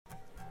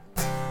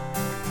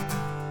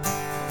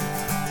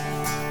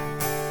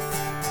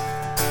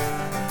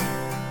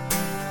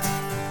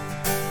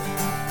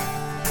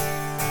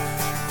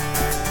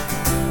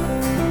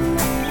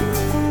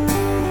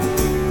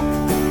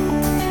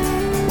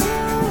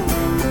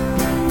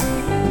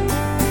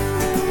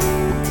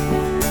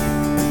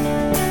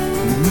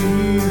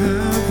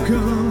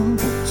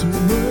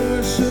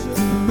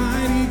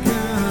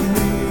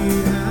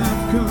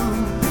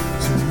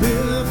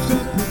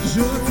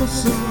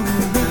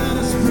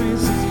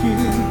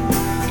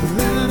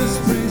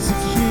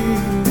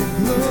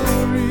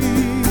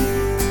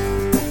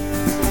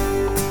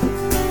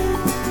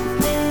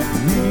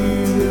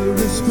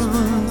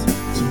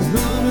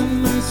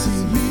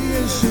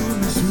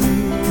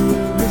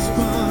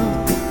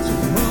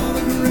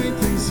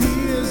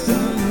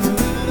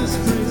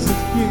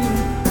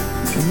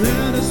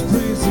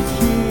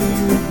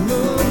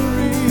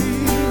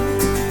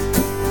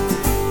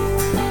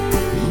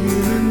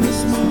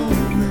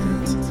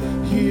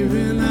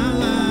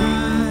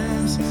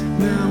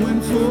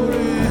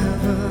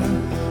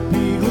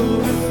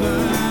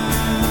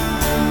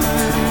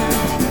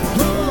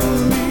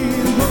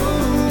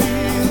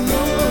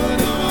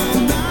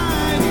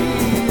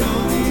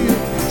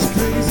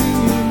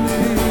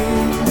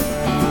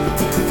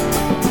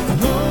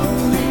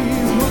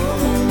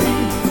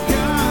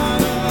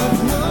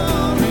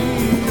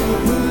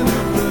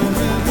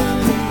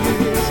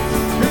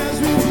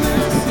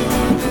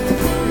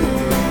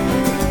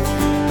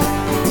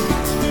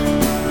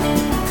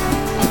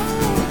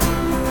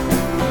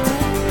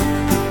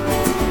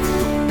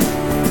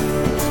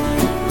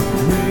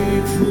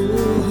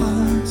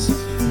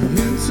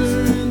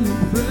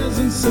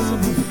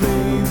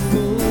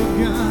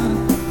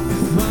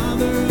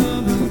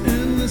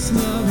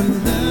love,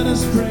 and let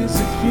us praise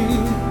the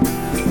King.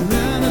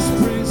 Let us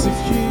praise the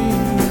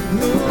King of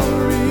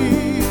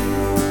glory.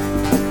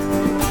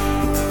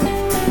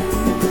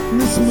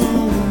 This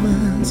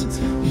moment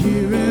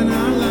here in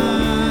our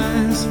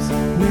lives,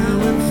 now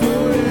and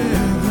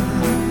forever,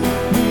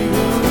 we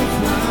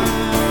glorify.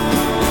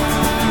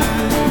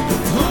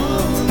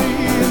 Holy,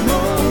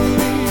 holy,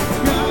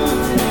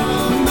 God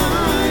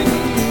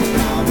Almighty,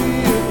 all the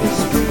earth is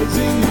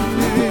praising your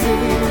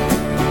name.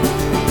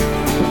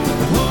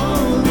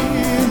 Holy,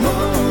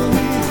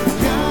 holy,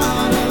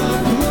 God of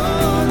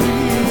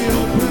glory,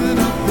 open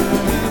up the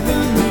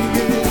heavenly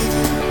gates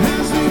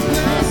as we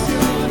bless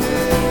your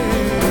name.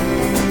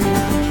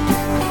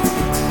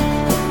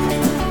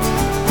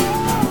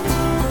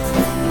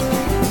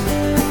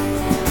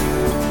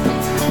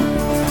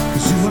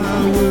 'Cause you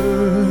are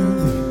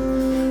worthy,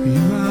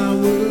 you are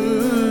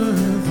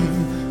worthy,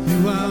 you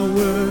are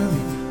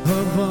worthy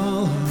of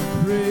all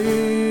our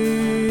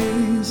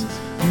praise.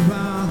 You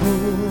are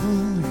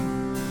holy,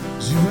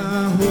 you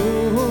are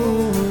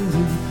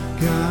holy,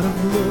 God of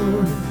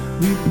glory,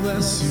 we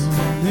bless your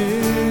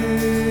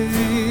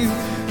name.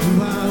 You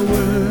are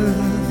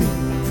worthy,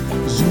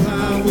 you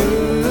are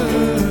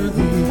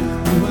worthy,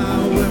 you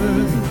are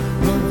worthy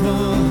of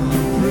all our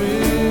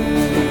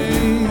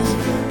praise.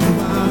 You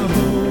are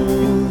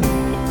holy,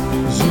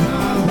 you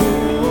are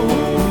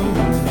holy,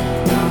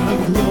 God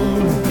of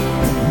glory,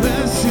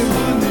 bless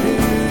your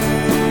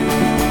name.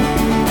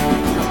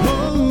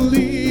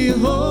 Holy,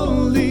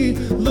 holy,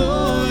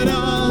 Lord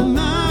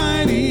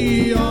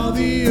Almighty, all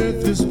the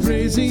earth is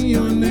praising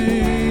your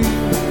name.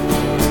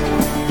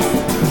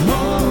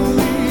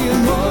 Holy,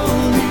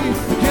 holy,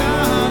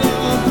 God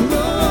of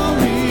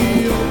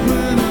glory,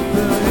 open up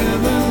the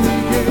heavenly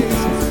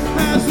gates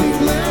as we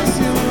bless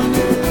your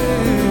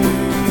name.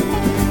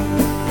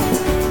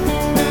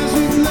 As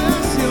we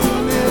bless your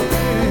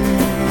name.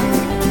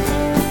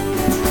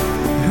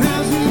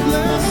 As we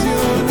bless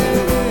your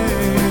name.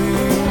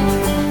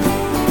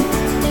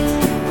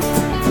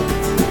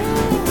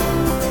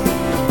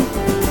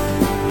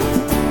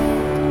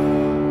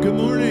 Good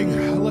morning.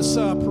 Let's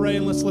pray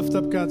and let's lift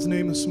up God's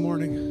name this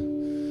morning.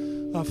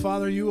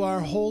 Father, you are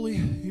holy,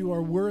 you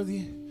are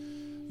worthy,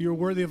 you're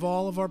worthy of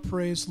all of our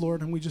praise,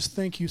 Lord, and we just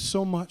thank you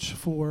so much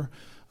for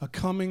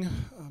coming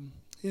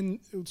in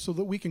so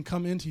that we can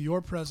come into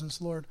your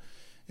presence, Lord,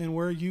 and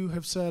where you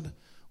have said,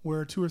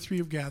 where two or three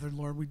have gathered,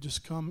 Lord, we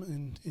just come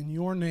in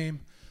your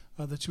name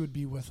that you would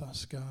be with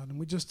us, God. And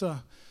we just,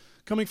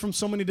 coming from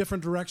so many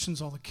different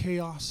directions, all the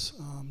chaos,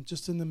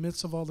 just in the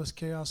midst of all this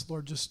chaos,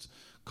 Lord, just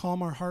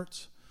calm our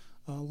hearts.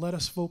 Let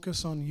us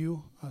focus on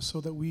you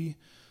so that we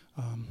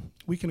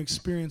can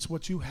experience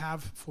what you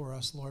have for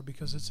us, Lord,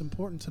 because it's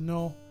important to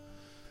know,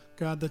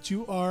 God, that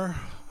you are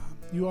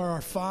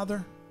our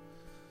Father,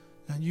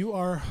 and you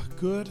are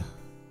good.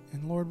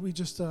 And Lord, we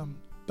just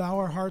bow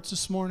our hearts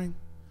this morning,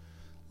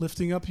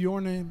 lifting up your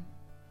name,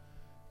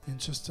 and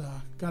just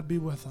God, be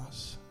with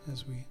us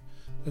as we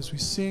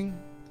sing,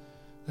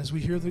 as we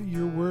hear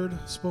your word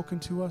spoken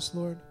to us,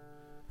 Lord.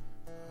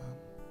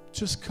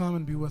 Just come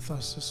and be with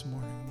us this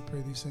morning. We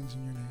pray these things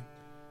in your name.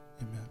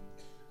 Amen.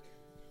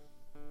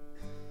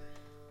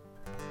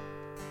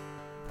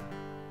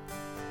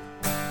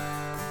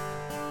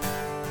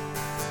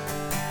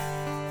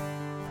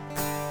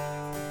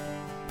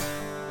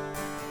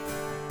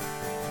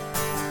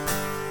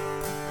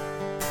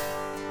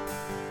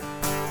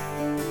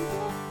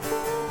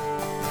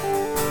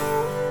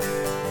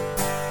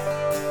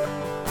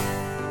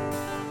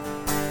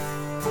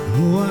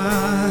 Oh,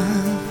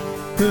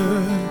 I've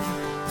heard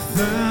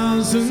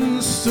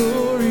 1,000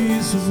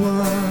 stories of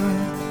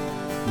what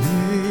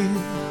they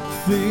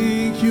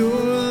think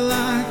you're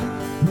like,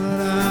 but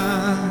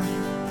I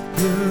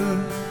heard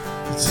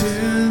the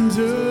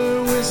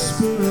tender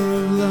whisper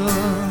of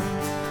love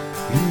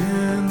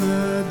in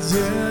the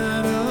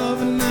dead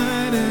of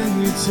night, and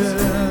you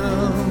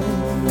tell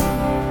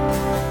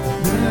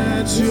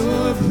that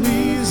you're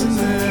pleased and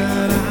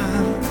that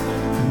I'm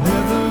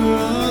never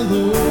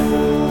alone.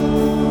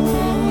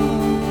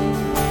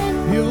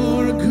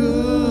 You're a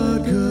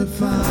good, good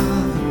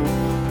Father.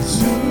 It's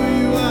who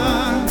you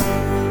are.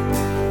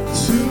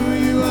 It's who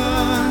you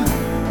are.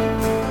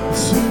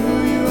 It's who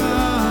you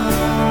are.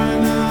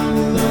 And I'm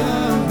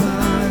loved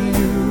by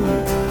you.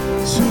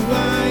 It's who I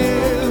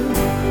am.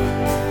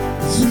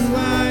 It's who I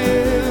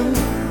am.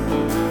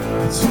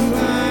 It's who I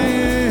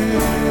am.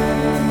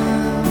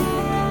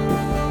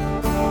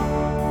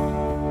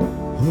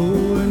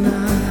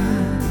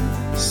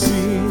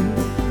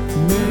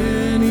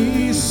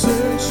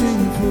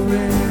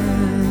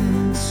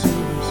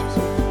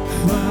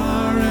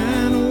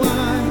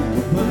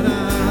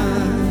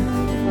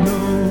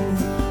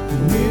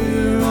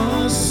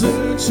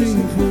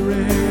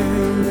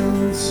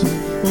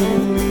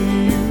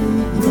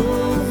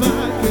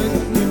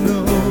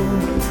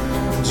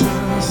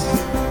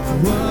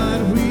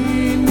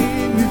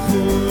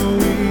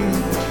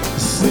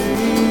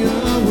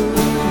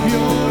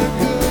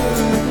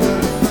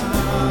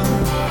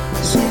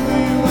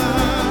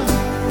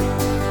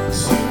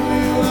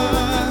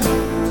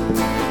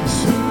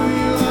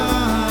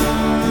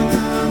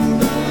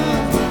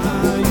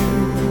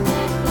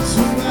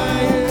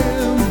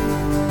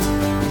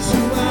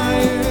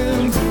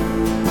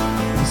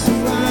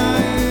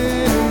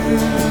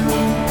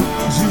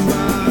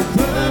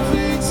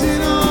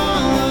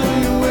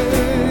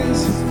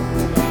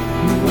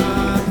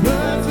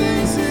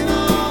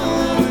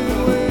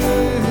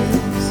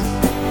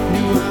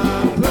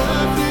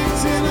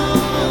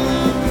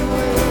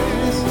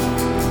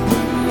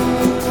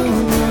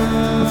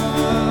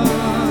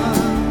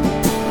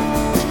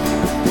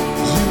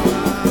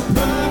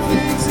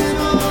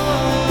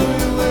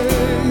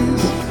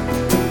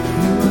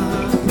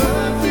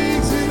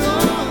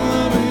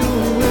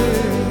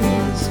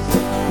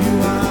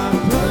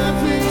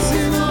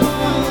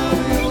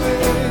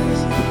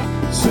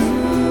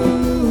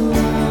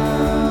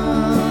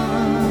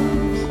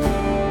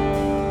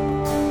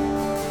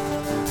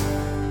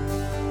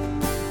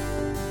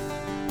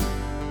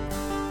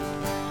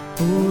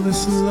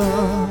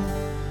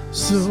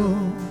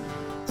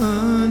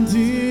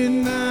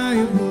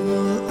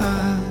 undeniable.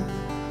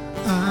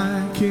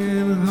 I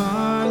can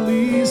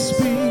hardly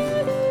speak.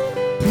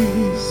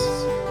 Peace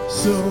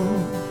so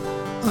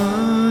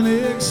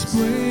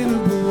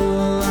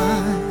unexplainable. I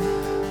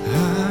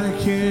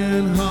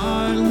can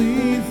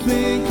hardly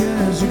think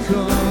as you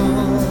call.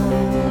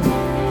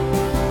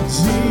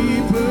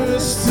 Deeper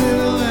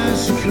still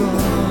as you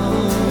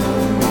call.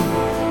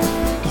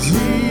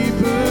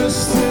 Deeper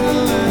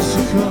still as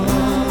you call.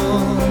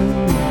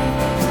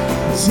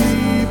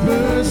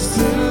 Deeper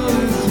still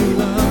as you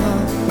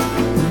love.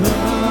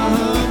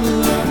 Love,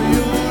 love,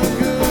 you're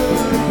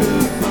good,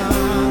 good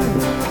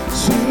Father.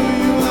 It's who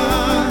you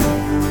are.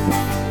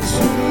 It's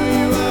who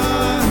you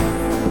are.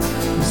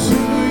 It's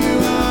who you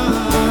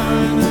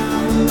are. And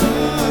I'm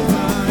loved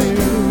by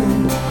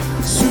you.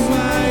 It's who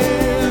I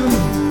am.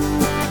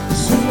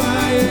 It's who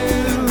I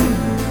am.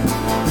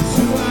 It's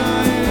who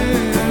I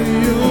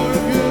am. You're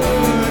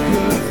good,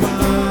 good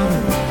Father.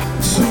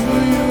 It's who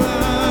you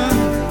are.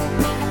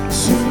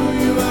 It's who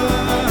you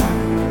are.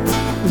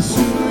 It's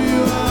who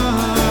you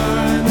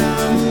are. And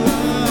I'm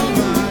loved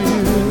by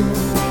you.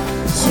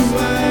 It's who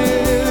I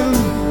am.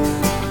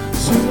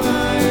 It's who I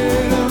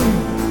am.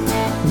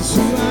 It's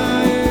who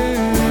I am.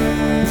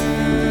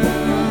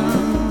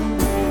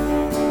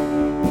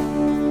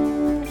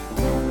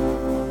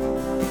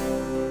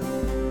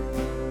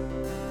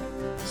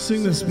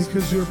 Sing this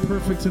because you're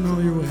perfect in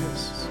all your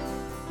ways.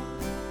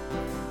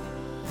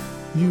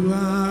 You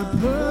are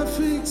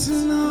perfect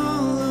in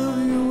all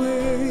of your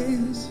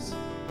ways.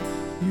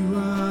 You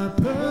are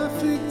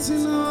perfect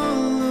in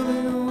all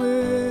of your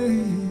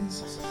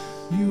ways.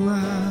 You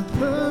are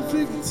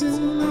perfect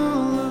in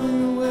all of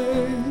your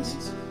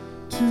ways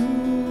to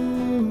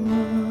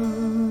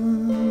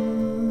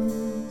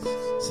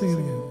us. Sing it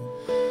again.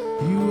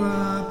 You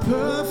are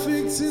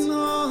perfect in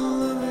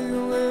all of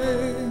your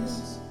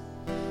ways.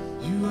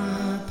 You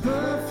are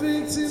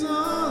perfect in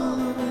all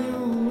of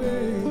your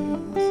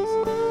ways.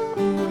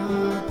 You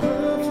are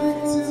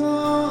perfect in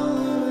all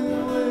of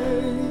your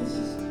ways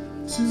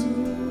to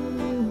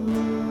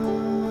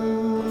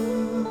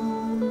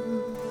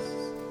us.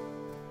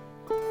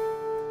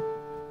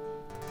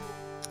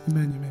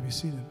 Amen. You may be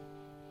seated.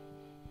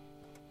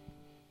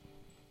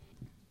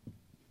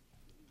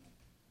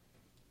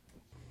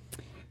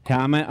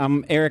 Hi,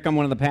 I'm Eric. I'm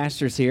one of the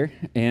pastors here,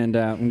 and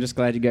I'm just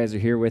glad you guys are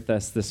here with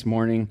us this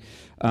morning.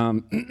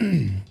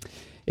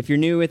 If you're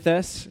new with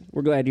us,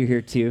 we're glad you're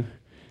here too,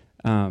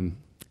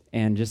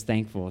 and just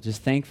thankful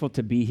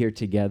to be here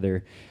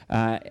together.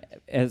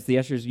 As the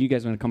ushers, you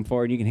guys want to come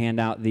forward, you can hand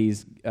out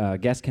these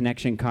guest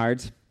connection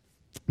cards,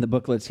 the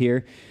booklets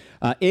here.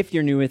 If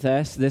you're new with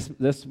us,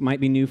 this might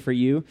be new for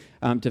you,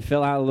 to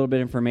fill out a little bit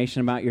of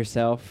information about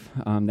yourself.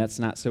 That's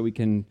not so we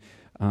can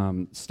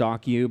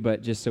stalk you,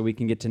 but just so we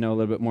can get to know a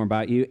little bit more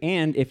about you.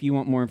 And if you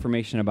want more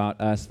information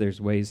about us, there's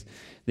ways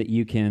that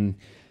you can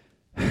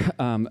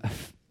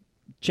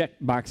check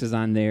boxes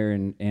on there,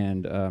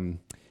 and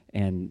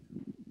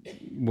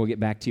we'll get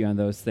back to you on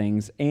those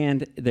things.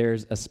 And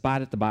there's a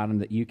spot at the bottom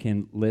that you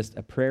can list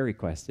a prayer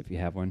request if you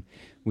have one.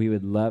 We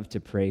would love to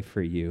pray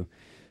for you.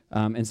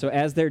 And so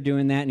as they're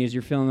doing that, and as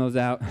you're filling those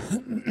out,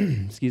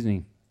 excuse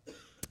me,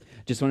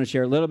 just want to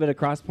share a little bit of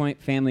Crosspoint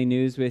family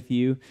news with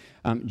you.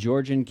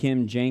 George and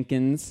Kim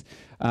Jenkins,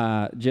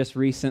 just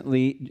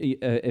recently,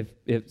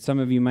 if some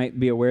of you might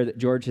be aware that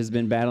George has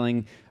been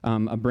battling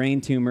a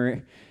brain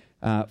tumor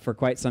for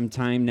quite some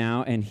time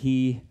now, and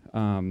he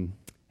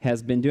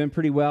has been doing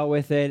pretty well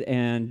with it.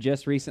 And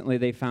just recently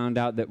they found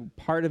out that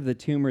part of the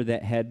tumor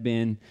that had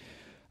been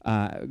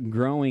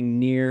growing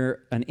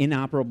near an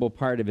inoperable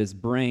part of his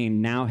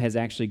brain now has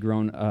actually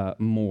grown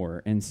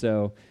more. And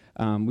so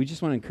we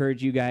just want to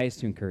encourage you guys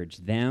to encourage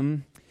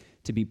them,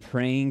 to be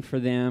praying for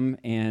them.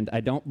 And I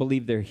don't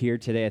believe they're here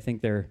today. I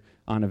think they're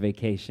on a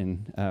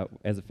vacation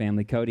as a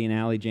family. Cody and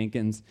Allie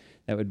Jenkins,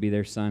 that would be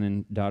their son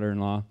and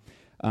daughter-in-law,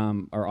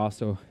 are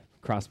also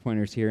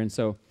Crosspointers here. And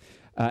so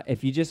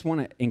if you just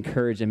want to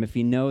encourage them, if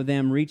you know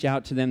them, reach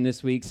out to them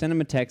this week. Send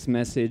them a text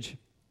message,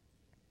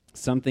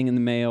 something in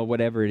the mail,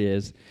 whatever it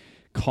is.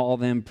 Call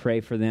them,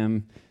 pray for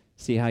them,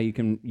 see how you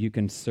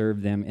can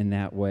serve them in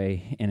that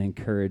way and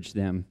encourage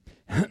them.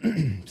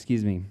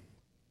 Excuse me.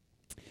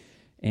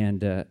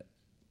 And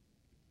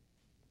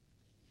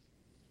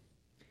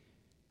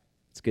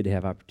it's good to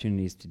have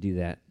opportunities to do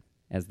that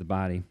as the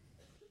body.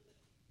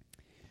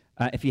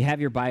 If you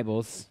have your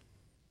Bibles,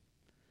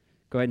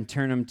 go ahead and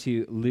turn them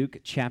to Luke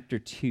chapter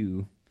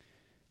 2,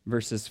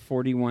 verses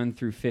 41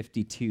 through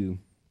 52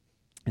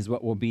 is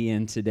what we'll be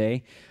in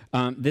today.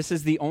 This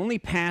is the only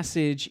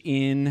passage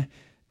in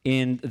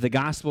the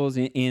Gospels,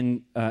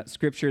 in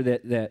Scripture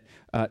that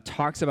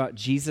talks about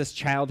Jesus'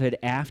 childhood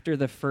after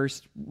the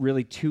first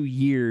really 2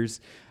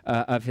 years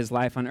of his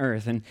life on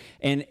earth.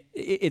 And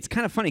it's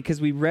kind of funny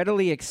because we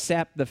readily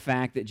accept the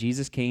fact that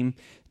Jesus came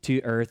to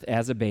earth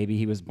as a baby.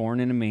 He was born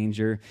in a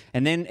manger.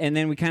 And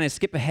then we kind of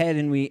skip ahead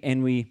and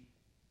we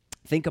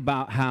think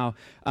about how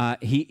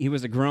he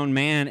was a grown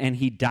man and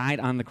he died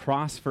on the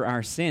cross for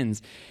our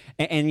sins.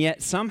 And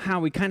yet somehow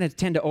we kind of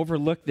tend to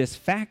overlook this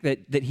fact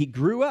that he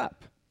grew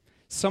up.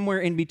 somewhere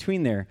in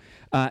between there.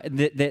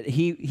 That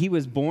he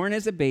was born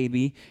as a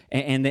baby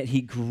and that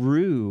he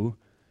grew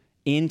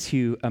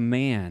into a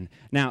man.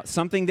 Now,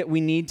 something that we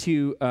need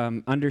to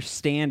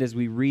understand as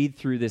we read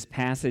through this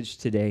passage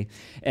today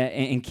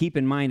and keep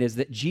in mind is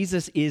that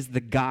Jesus is the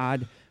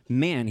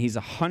God-man. He's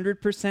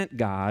 100%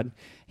 God.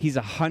 He's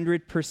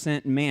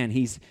 100% man.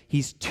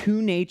 He's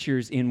two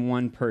natures in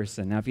one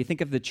person. Now, if you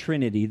think of the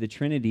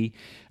Trinity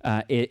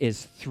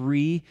is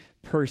three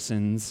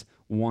persons,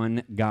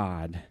 one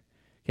God.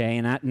 Okay,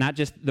 and not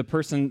just the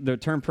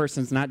term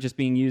person's not just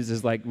being used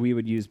as like we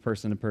would use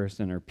person to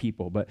person or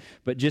people, but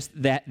just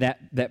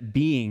that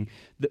being,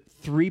 the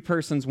three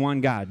persons, one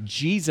God.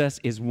 Jesus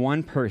is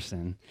one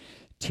person,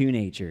 two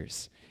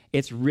natures.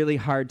 It's really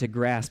hard to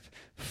grasp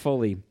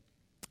fully.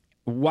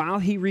 While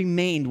he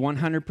remained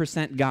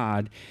 100%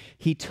 God,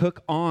 he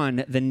took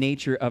on the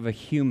nature of a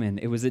human.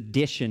 It was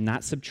addition,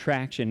 not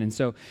subtraction. And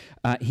so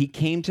he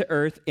came to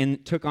earth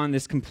and took on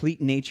this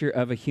complete nature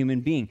of a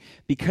human being.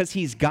 Because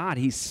he's God,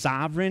 he's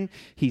sovereign,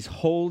 he's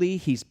holy,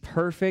 he's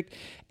perfect.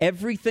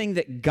 Everything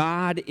that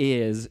God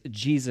is,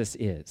 Jesus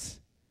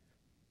is.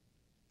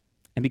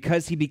 And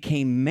because he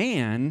became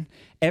man,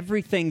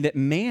 everything that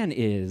man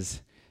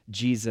is,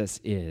 Jesus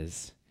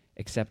is,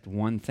 except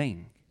one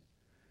thing.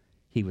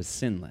 He was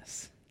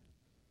sinless.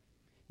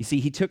 You see,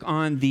 he took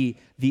on the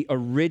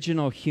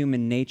original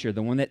human nature,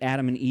 the one that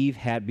Adam and Eve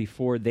had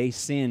before they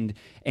sinned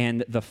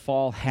and the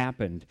fall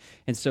happened.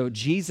 And so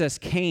Jesus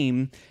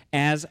came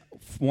as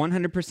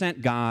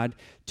 100% God,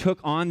 took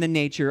on the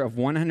nature of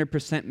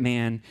 100%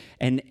 man,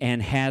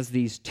 and has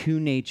these two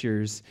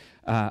natures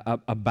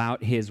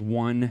about his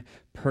one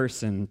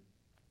person.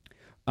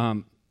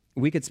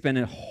 We could spend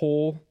a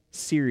whole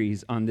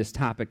series on this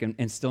topic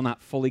and still not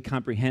fully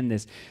comprehend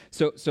this.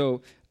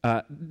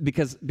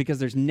 Because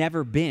there's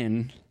never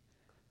been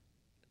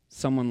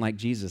someone like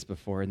Jesus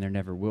before, and there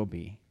never will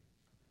be.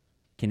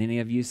 Can any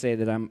of you say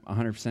that I'm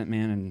 100%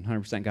 man and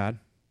 100% God?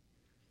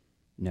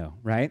 No,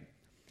 right?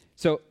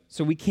 So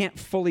we can't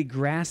fully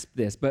grasp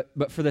this,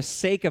 but for the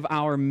sake of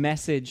our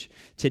message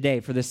today,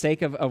 for the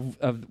sake of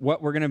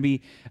what we're going to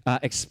be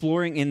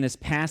exploring in this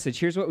passage,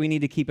 here's what we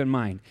need to keep in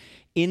mind.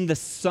 In the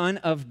Son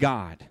of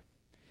God,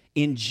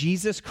 in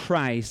Jesus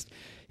Christ,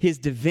 his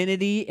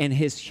divinity and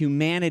his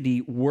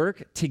humanity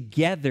work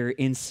together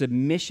in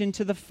submission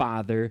to the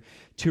Father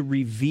to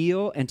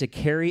reveal and to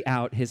carry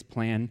out his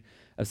plan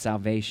of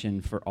salvation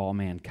for all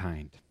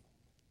mankind.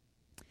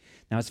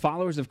 Now, as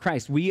followers of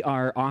Christ, we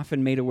are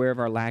often made aware of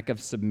our lack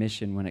of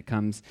submission when it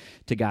comes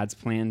to God's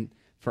plan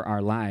for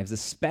our lives,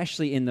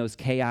 especially in those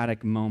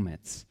chaotic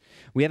moments.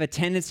 We have a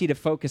tendency to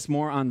focus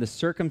more on the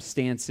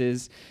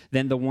circumstances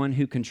than the one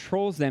who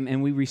controls them,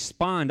 and we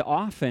respond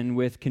often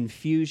with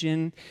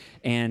confusion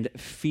and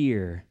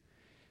fear.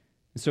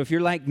 So if you're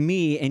like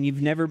me and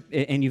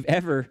you've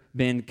ever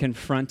been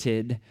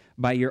confronted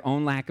by your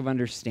own lack of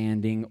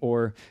understanding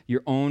or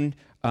your own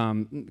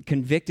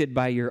convicted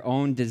by your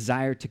own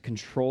desire to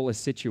control a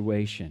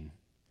situation,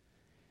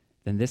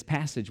 then this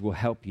passage will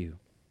help you.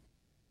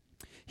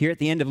 Here at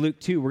the end of Luke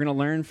 2, we're going to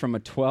learn from a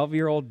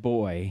 12-year-old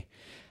boy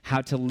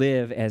how to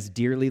live as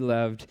dearly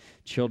loved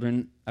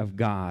children of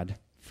God,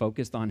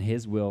 focused on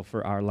his will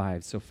for our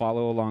lives. So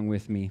follow along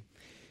with me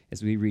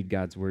as we read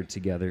God's word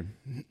together.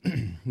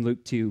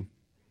 Luke 2,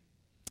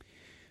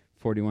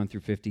 41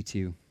 through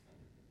 52.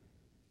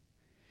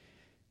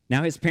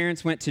 Now his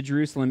parents went to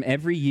Jerusalem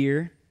every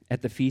year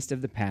at the feast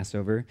of the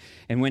Passover,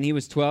 and when he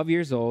was 12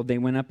 years old, they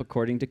went up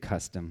according to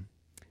custom.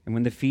 And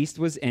when the feast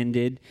was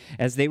ended,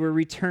 as they were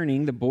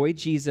returning, the boy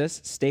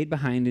Jesus stayed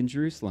behind in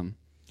Jerusalem.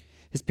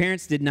 His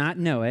parents did not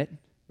know it,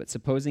 but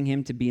supposing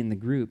him to be in the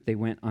group, they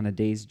went on a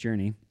day's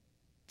journey.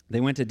 They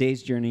went a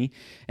day's journey,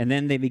 and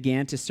then they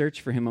began to search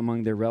for him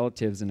among their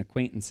relatives and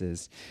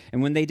acquaintances.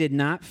 And when they did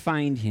not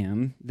find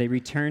him, they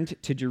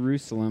returned to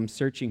Jerusalem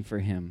searching for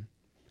him.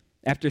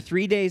 After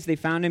 3 days, they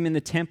found him in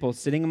the temple,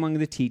 sitting among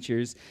the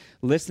teachers,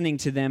 listening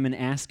to them and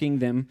asking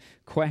them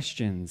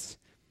questions.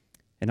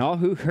 And all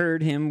who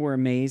heard him were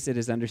amazed at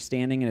his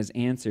understanding and his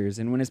answers.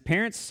 And when his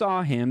parents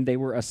saw him, they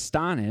were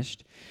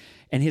astonished.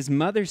 And his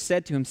mother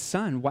said to him,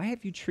 "Son, why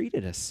have you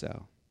treated us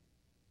so?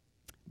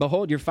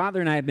 Behold, your father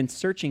and I have been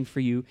searching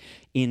for you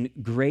in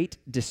great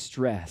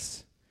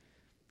distress."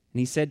 And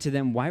he said to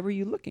them, "Why were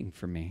you looking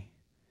for me?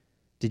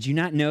 Did you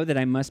not know that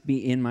I must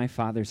be in my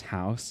Father's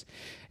house?"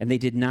 And they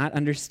did not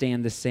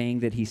understand the saying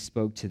that he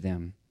spoke to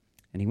them.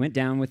 And he went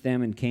down with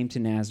them and came to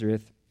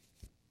Nazareth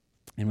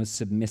and was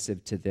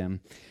submissive to them.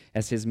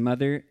 As his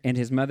mother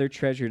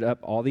treasured up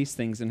all these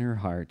things in her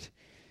heart.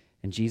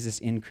 And Jesus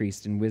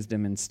increased in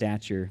wisdom and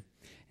stature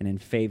and in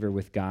favor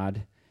with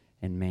God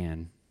and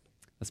man.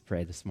 Let's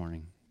pray this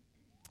morning.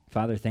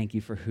 Father, thank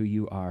you for who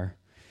you are.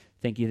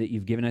 Thank you that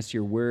you've given us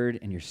your word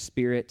and your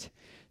spirit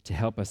to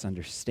help us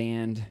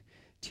understand,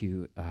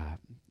 to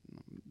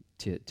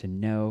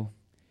know,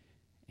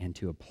 and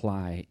to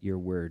apply your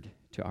word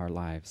to our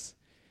lives.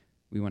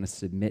 We want to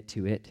submit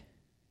to it,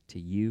 to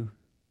you,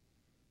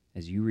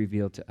 as you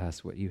reveal to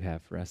us what you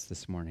have for us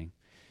this morning.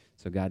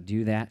 So God,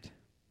 do that,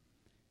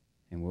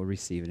 and we'll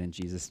receive it in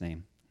Jesus'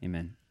 name.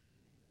 Amen.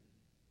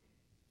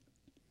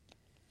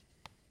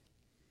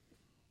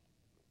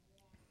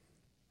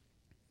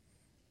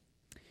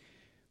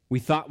 We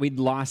thought we'd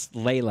lost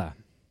Layla.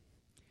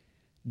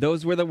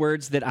 Those were the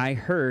words that I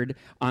heard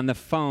on the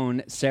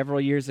phone several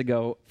years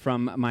ago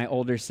from my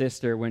older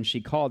sister when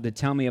she called to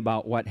tell me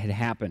about what had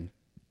happened.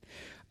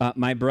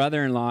 My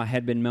brother-in-law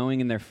had been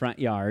mowing in their front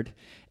yard,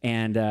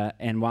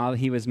 and while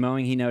he was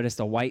mowing, he noticed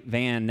a white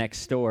van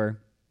next door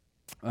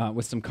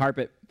with some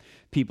carpet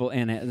people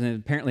in it,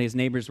 and apparently his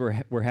neighbors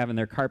were having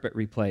their carpet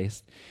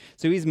replaced.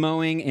 So he's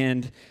mowing,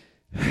 and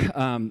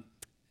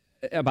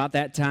about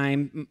that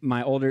time,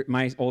 my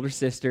older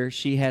sister,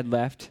 she had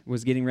left,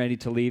 was getting ready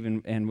to leave,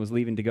 and was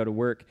leaving to go to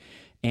work,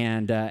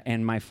 and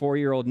my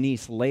 4-year-old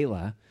niece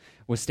Layla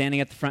was standing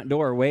at the front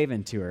door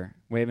waving to her,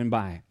 waving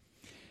by.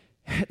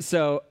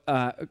 So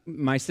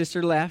my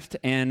sister left,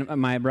 and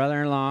my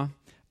brother-in-law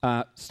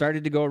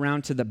started to go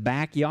around to the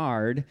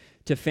backyard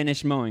to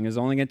finish mowing. It was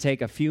only going to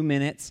take a few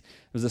minutes.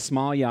 It was a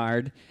small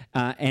yard.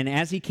 And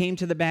as he came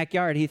to the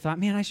backyard, he thought,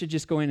 man, I should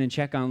just go in and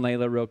check on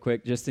Layla real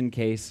quick, just in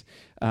case,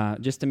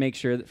 just to make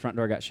sure the front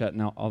door got shut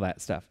and all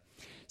that stuff.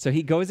 So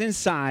he goes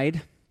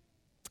inside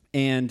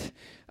and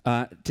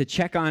to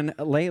check on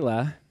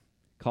Layla,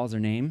 calls her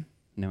name,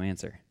 no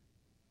answer.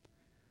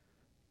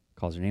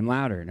 Calls her name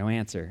louder, no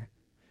answer.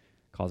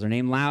 Calls her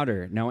name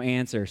louder, no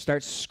answer.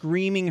 Starts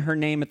screaming her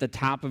name at the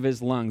top of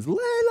his lungs,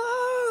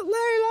 Layla,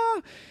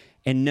 Layla,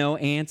 and no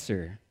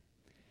answer.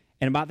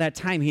 And about that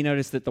time, he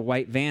noticed that the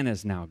white van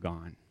is now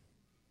gone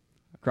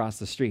across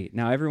the street.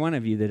 Now, every one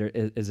of you that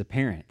is a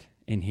parent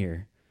in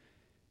here,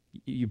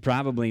 you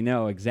probably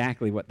know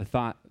exactly what the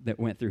thought that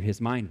went through his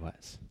mind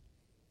was.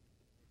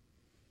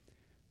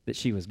 That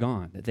she was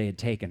gone, that they had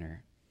taken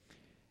her.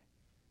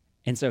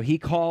 And so he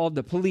called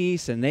the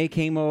police, and they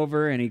came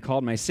over, and he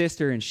called my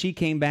sister, and she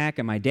came back,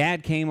 and my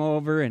dad came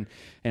over, and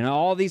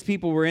all these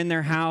people were in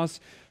their house,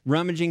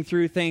 rummaging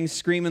through things,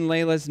 screaming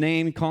Layla's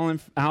name, calling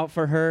out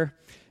for her.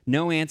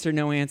 No answer,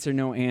 no answer,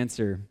 no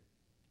answer.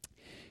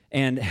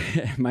 And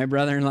my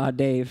brother-in-law,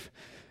 Dave,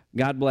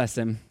 God bless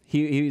him,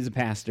 he's a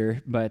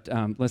pastor, but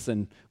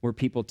listen, we're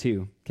people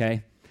too,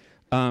 okay?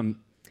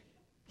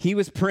 He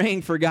was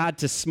praying for God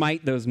to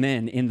smite those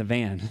men in the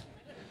van.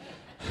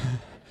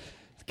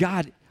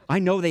 God, I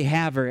know they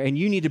have her, and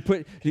you need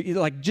to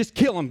just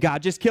kill them,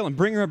 God, just kill them.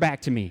 Bring her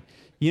back to me.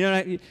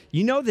 You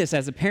know this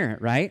as a parent,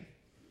 right?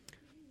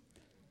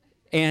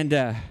 And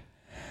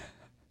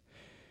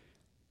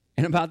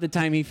about the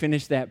time he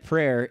finished that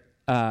prayer,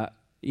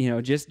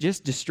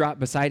 just distraught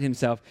beside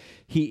himself,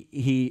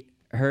 he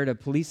heard a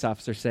police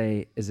officer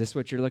say, "Is this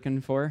what you're looking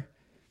for?"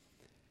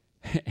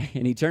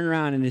 And he turned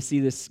around and to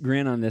see this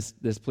grin on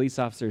this police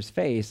officer's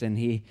face, and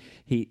he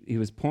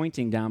was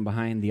pointing down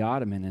behind the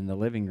ottoman in the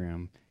living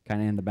room,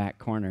 kind of in the back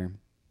corner.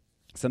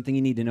 Something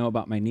you need to know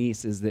about my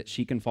niece is that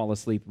she can fall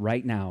asleep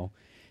right now,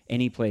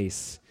 any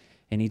place,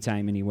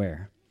 anytime,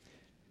 anywhere.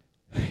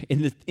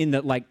 In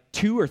the like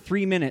 2 or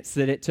 3 minutes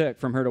that it took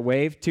from her to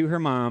wave to her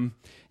mom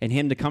and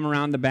him to come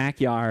around the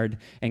backyard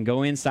and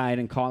go inside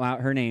and call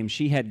out her name,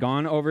 she had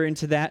gone over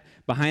into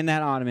behind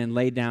that ottoman,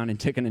 laid down, and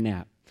taken a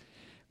nap.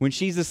 When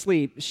she's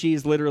asleep,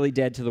 she's literally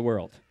dead to the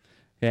world,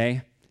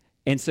 okay?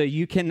 And so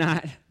you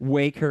cannot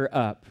wake her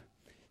up.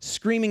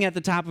 Screaming at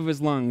the top of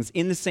his lungs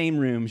in the same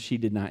room, she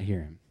did not hear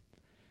him.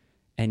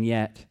 And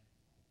yet,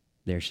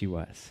 there she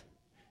was,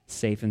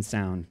 safe and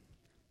sound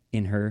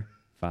in her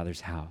father's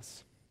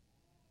house.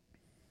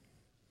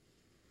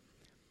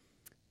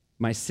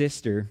 My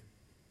sister,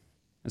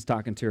 I was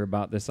talking to her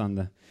about this on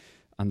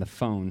the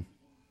phone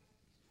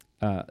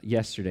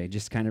yesterday,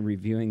 just kind of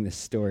reviewing this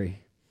story.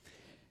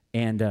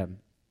 And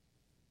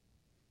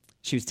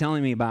she was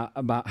telling me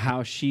about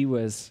how she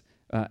was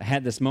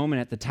had this moment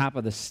at the top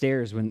of the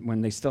stairs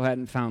when they still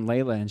hadn't found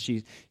Layla, and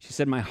she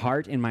said, my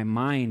heart and my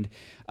mind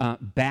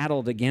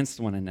battled against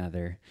one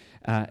another.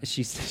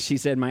 She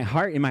said, in my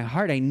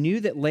heart, I knew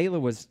that Layla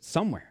was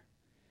somewhere.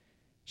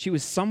 She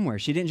was somewhere.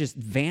 She didn't just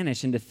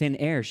vanish into thin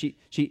air. She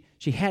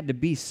had to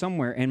be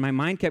somewhere, and my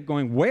mind kept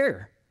going,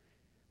 where?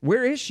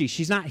 Where is she?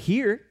 She's not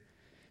here.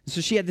 So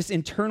she had this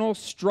internal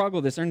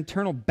struggle, this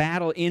internal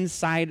battle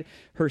inside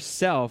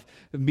herself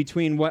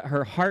between what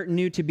her heart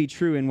knew to be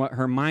true and what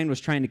her mind was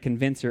trying to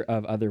convince her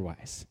of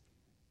otherwise.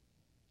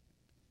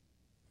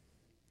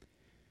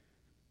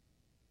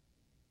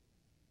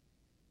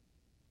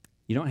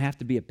 You don't have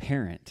to be a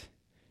parent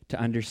to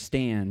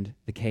understand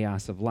the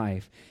chaos of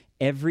life.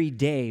 Every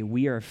day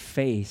we are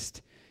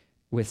faced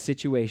with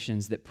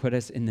situations that put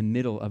us in the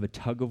middle of a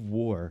tug of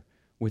war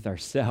with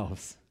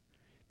ourselves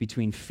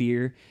between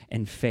fear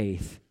and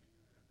faith.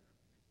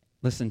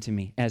 Listen to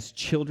me. As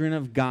children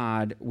of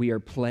God, we are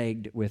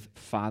plagued with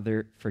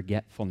father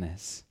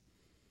forgetfulness.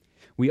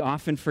 We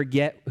often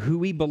forget who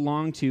we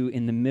belong to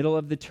in the middle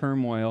of the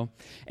turmoil,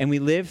 and we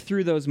live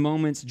through those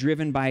moments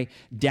driven by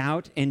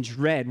doubt and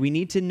dread. We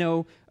need to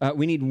know,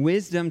 we need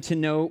wisdom to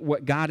know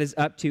what God is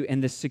up to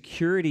and the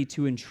security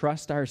to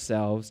entrust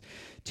ourselves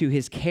to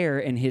his care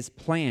and his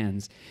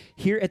plans.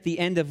 Here at the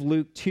end of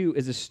Luke 2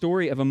 is a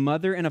story of a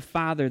mother and a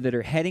father that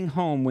are heading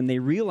home when they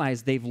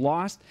realize they've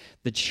lost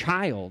the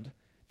child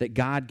that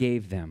God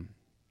gave them.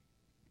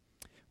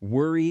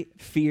 Worry,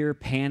 fear,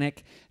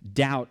 panic,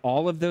 doubt,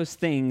 all of those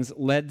things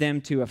led them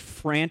to a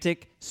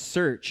frantic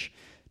search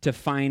to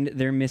find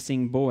their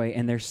missing boy.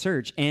 And their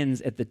search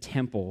ends at the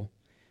temple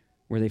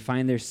where they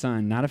find their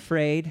son, not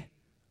afraid,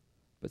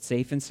 but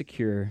safe and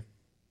secure,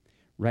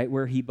 right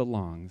where he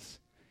belongs,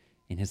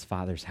 in his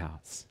Father's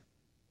house.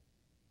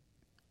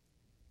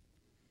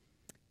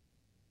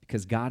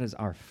 Because God is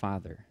our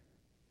Father,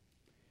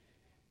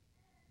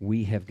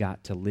 we have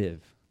got to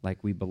live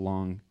like we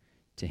belong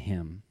to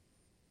him.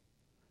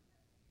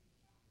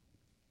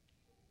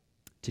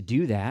 To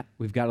do that,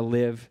 we've got to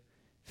live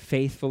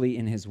faithfully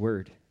in his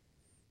word,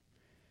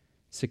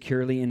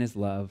 securely in his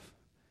love,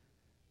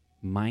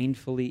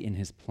 mindfully in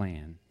his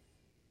plan,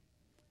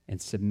 and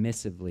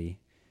submissively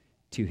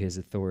to his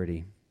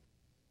authority.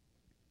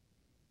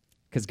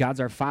 Because God's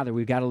our Father,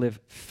 we've got to live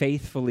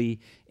faithfully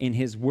in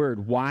his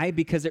word. Why?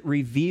 Because it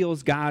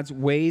reveals God's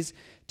ways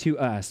to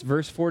us.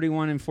 Verse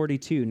 41 and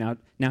 42. Now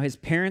his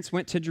parents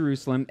went to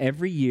Jerusalem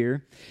every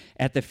year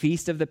at the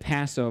feast of the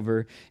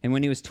Passover, and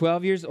when he was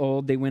 12 years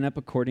old, they went up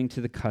according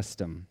to the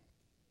custom.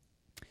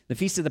 The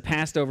Feast of the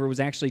Passover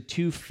was actually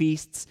two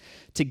feasts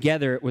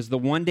together. It was the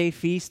one-day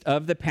feast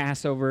of the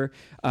Passover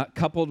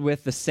coupled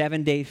with the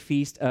 7-day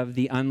feast of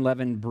the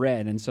unleavened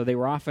bread. And so they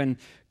were often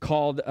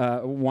called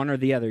one or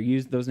the other.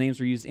 Those names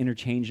were used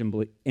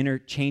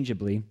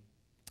interchangeably.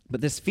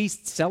 But this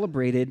feast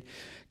celebrated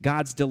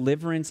God's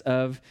deliverance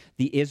of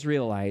the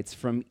Israelites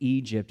from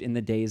Egypt in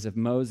the days of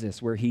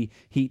Moses, where he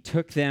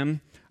took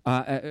them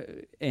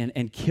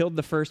and killed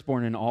the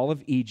firstborn in all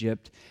of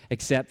Egypt,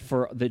 except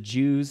for the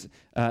Jews,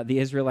 the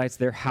Israelites,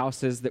 their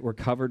houses that were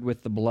covered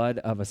with the blood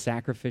of a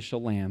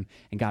sacrificial lamb,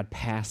 and God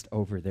passed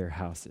over their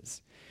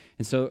houses.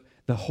 And so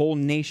the whole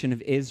nation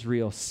of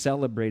Israel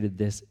celebrated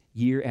this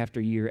year after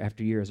year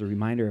after year as a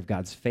reminder of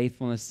God's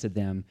faithfulness to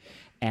them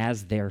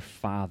as their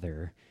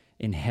Father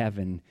in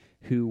heaven,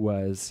 who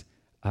was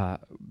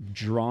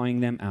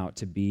drawing them out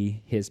to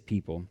be his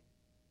people.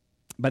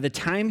 By the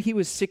time he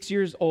was 6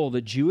 years old,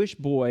 a Jewish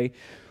boy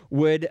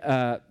would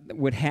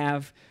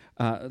have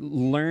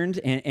learned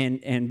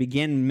and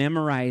begin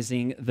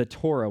memorizing the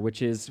Torah,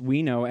 which is,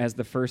 we know, as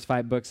the first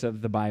 5 books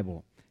of the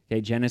Bible.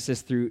 Okay,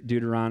 Genesis through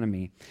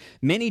Deuteronomy.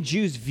 Many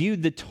Jews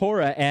viewed the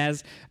Torah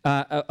as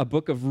a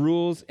book of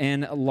rules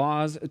and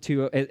laws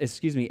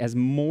as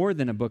more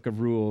than a book of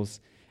rules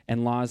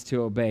and laws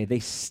to obey. They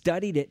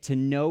studied it to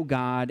know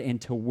God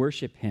and to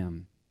worship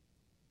him.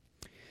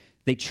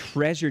 They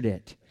treasured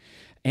it.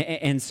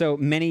 And so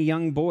many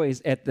young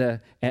boys at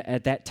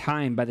that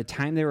time, by the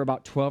time they were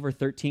about 12 or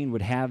 13,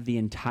 would have the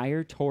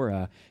entire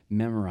Torah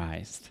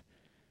memorized.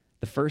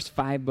 The first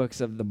 5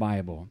 books of the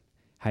Bible.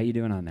 How you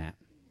doing on that?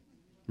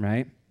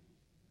 Right?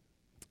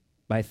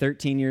 By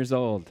 13 years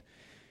old.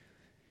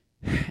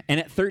 And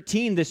at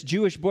 13, this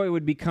Jewish boy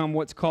would become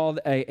what's called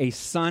a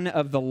son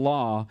of the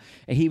law.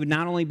 He would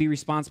not only be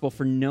responsible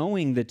for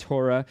knowing the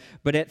Torah,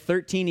 but at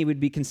 13, he would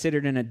be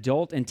considered an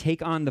adult and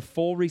take on the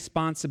full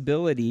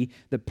responsibility,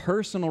 the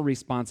personal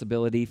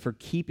responsibility for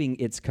keeping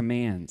its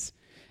commands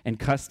and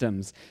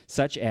customs,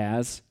 such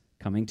as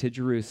coming to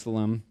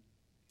Jerusalem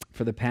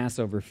for the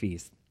Passover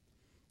feast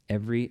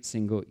every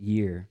single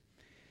year.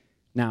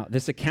 Now,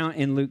 this account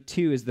in Luke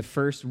 2 is the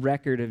first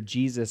record of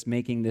Jesus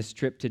making this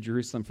trip to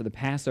Jerusalem for the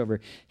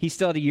Passover. He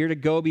still had a year to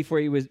go before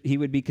he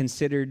would be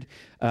considered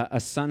a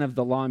son of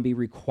the law and be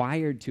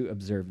required to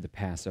observe the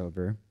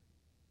Passover.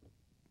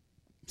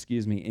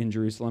 In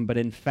Jerusalem. But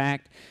the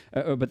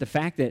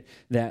fact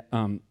that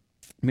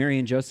Mary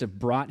and Joseph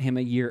brought him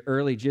a year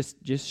early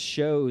just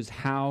shows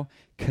how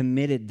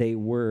committed they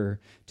were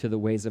to the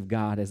ways of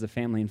God as a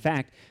family. In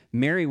fact,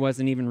 Mary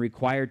wasn't even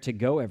required to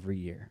go every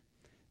year.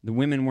 The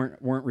women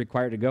weren't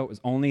required to go. It was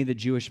only the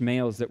Jewish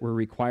males that were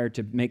required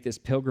to make this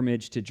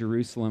pilgrimage to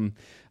Jerusalem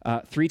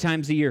 3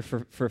 times a year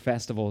for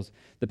festivals,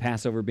 the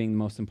Passover being the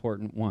most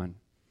important one.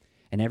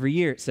 And every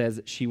year it says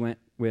that she went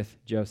with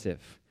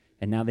Joseph,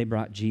 and now they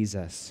brought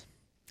Jesus.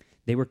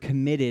 They were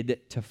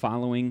committed to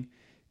following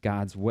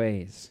God's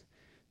ways.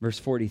 Verse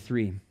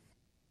 43.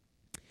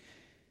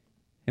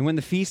 And when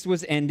the feast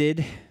was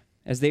ended,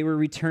 as they were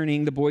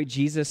returning, the boy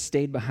Jesus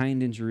stayed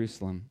behind in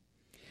Jerusalem.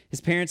 His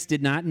parents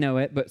did not know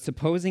it, but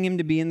supposing him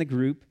to be in the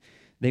group,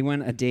 they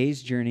went a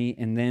day's journey,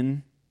 and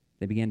then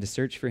they began to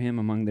search for him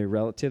among their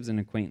relatives and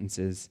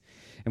acquaintances.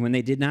 And when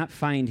they did not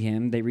find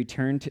him, they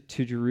returned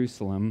to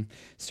Jerusalem,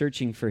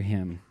 searching for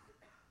him.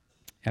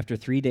 After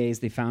 3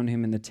 days, they found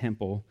him in the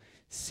temple,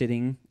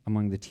 sitting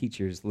among the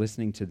teachers,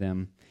 listening to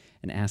them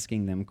and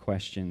asking them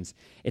questions.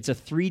 It's a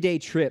 3-day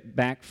trip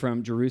back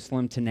from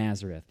Jerusalem to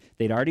Nazareth.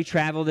 They'd already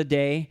traveled a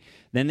day.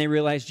 Then they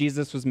realized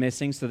Jesus was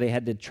missing, so they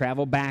had to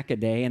travel back a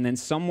day. And then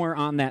somewhere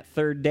on that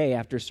 3rd day,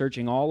 after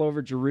searching all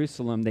over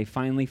Jerusalem, they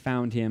finally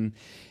found him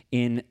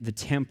in the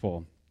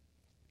temple.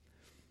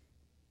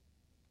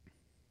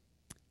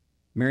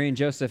 Mary and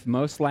Joseph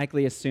most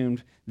likely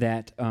assumed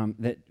that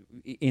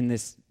in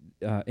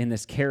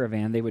this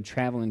caravan, they would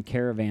travel in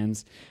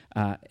caravans,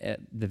 the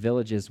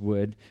villages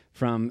would,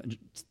 from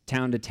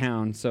town to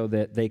town so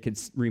that they could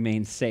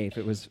remain safe.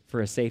 It was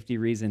for a safety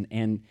reason.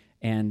 And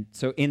And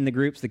so in the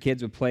groups, the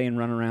kids would play and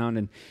run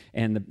around,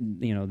 and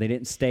they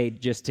didn't stay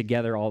just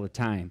together all the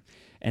time.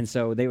 And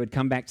so they would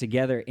come back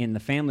together in the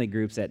family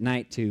groups at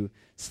night to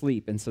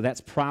sleep. And so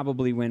that's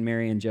probably when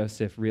Mary and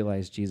Joseph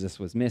realized Jesus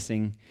was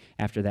missing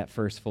after that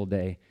first full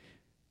day.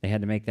 They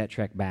had to make that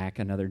trek back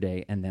another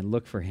day and then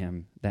look for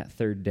him that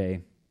third day.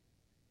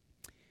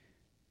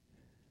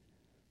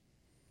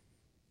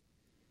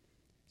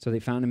 So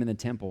they found him in the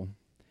temple.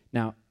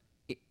 Now,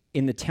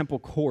 in the temple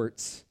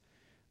courts,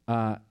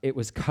 it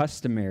was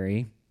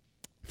customary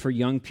for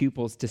young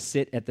pupils to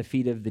sit at the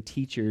feet of the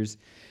teachers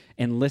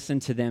and listen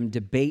to them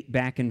debate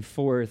back and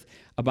forth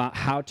about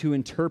how to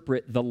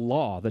interpret the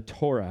law, the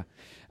Torah.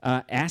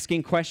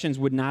 Asking questions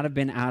would not have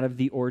been out of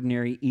the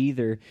ordinary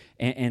either,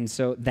 and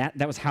so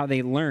that was how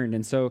they learned.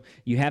 And so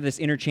you have this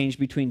interchange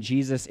between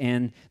Jesus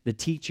and the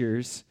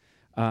teachers,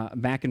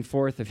 back and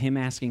forth of him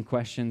asking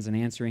questions and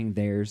answering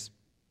theirs.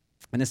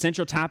 And the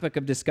central topic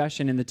of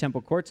discussion in the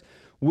temple courts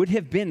would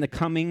have been the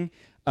coming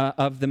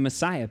of the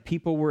Messiah.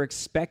 People were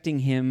expecting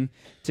him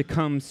to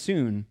come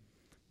soon.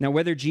 Now,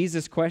 whether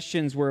Jesus'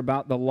 questions were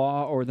about the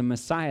law or the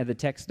Messiah, the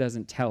text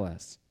doesn't tell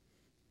us.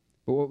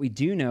 But what we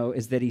do know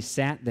is that he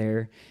sat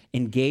there,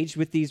 engaged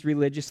with these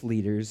religious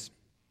leaders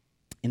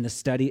in the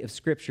study of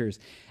scriptures.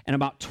 And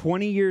about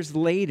 20 years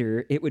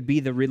later, it would be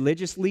the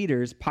religious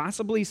leaders,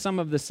 possibly some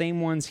of the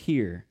same ones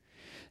here,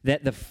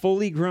 that the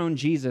fully grown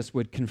Jesus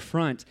would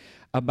confront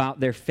about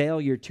their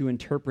failure to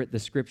interpret the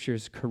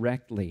scriptures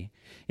correctly.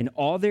 In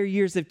all their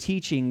years of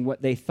teaching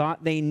what they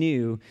thought they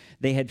knew,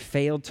 they had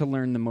failed to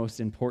learn the most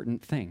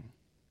important thing.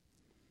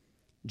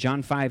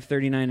 John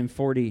 5:39 and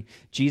 40,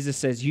 Jesus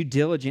says, "You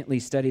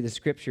diligently study the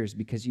scriptures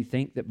because you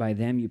think that by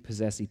them you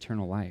possess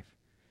eternal life.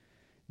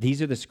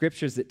 These are the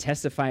scriptures that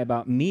testify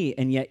about me,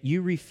 and yet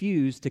you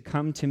refuse to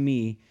come to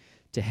me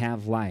to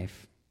have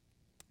life."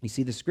 You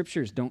see, the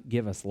scriptures don't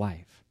give us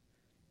life,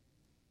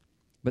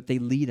 but they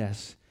lead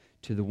us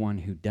to the one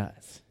who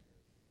does.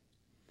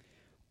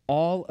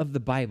 All of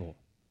the Bible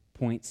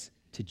points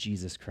to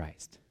Jesus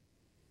Christ.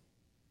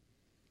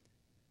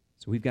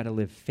 So we've got to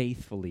live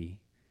faithfully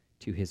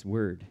to his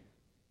word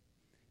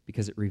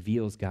because it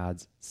reveals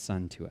God's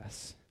Son to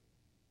us.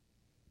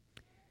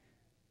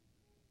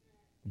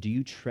 Do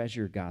you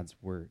treasure God's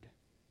word,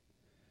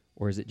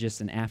 or is it just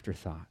an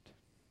afterthought?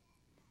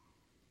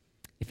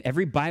 If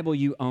every Bible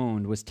you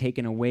owned was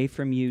taken away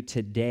from you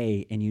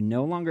today and you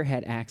no longer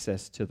had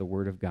access to the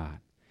word of God,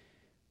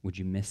 would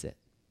you miss it?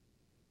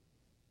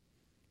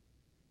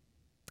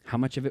 How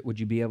much of it would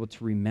you be able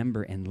to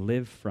remember and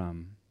live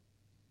from?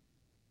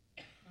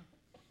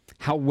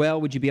 How well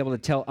would you be able to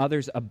tell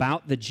others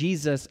about the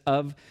Jesus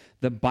of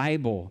the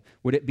Bible?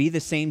 Would it be the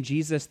same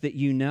Jesus that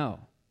you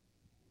know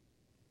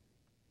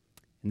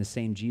and the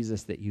same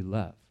Jesus that you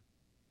love?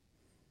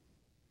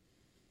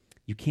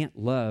 You can't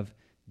love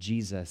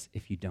Jesus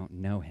if you don't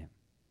know him.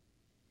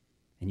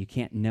 And you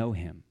can't know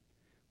him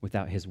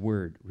without his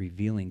word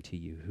revealing to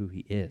you who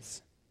he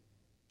is.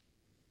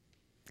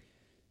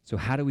 So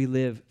how do we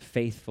live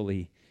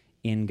faithfully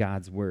in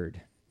God's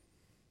word?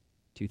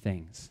 Two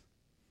things.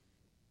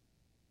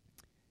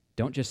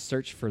 Don't just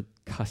search for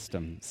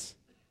customs.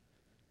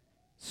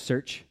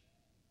 Search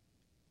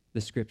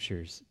the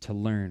scriptures to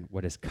learn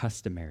what is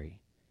customary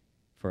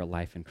for a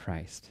life in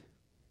Christ.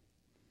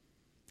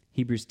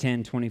 Hebrews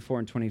 10:24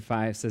 and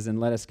 25 says, "And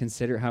let us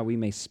consider how we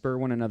may spur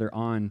one another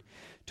on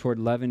toward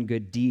love and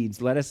good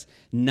deeds. Let us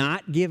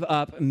not give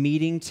up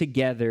meeting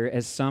together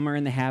as some are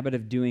in the habit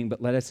of doing,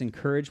 but let us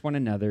encourage one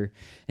another,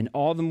 and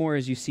all the more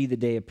as you see the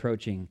day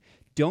approaching."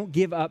 Don't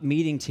give up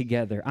meeting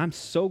together. I'm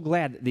so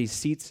glad that these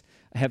seats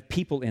have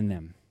people in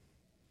them.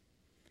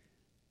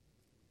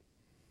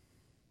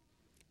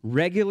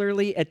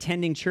 Regularly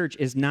attending church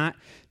is not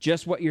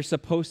just what you're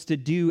supposed to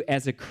do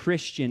as a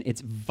Christian.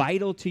 It's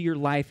vital to your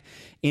life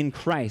in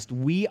Christ.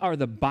 We are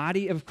the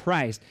body of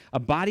Christ. A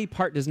body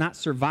part does not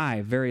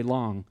survive very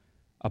long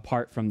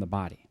apart from the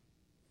body.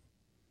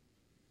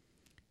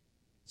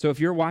 So if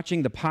you're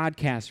watching the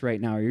podcast right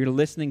now or you're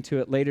listening to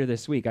it later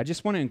this week, I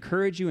just want to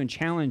encourage you and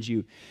challenge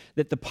you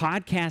that the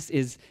podcast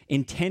is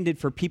intended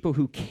for people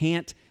who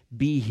can't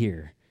be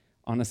here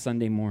on a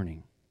Sunday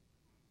morning.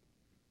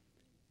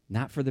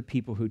 Not for the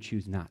people who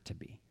choose not to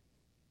be.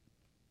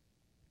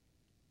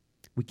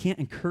 We can't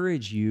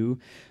encourage you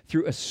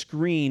through a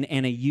screen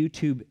and a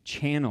YouTube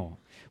channel.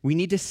 We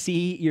need to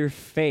see your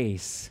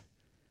face.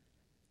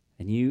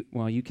 And you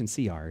can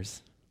see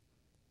ours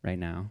right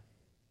now.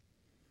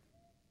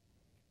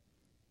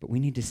 But we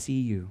need to see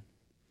you.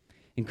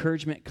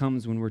 Encouragement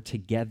comes when we're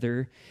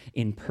together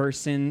in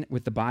person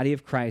with the body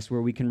of Christ,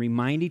 where we can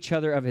remind each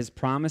other of his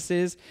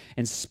promises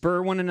and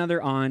spur one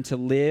another on to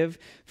live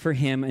for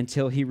him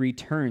until he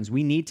returns.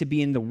 We need to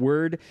be in the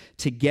Word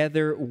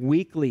together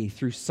weekly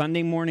through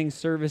Sunday morning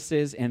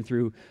services and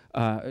through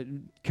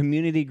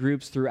community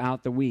groups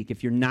throughout the week.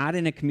 If you're not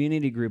in a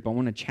community group, I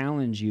want to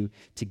challenge you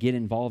to get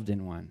involved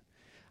in one.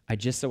 I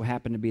just so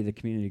happen to be the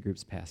community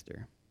group's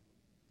pastor.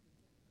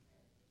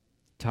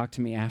 Talk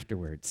to me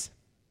afterwards,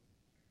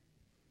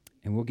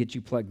 and we'll get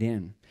you plugged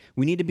in.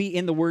 We need to be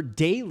in the Word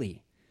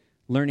daily,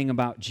 learning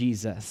about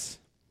Jesus.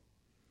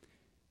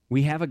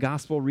 We have a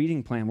gospel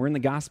reading plan. We're in the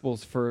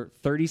Gospels for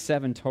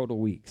 37 total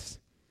weeks.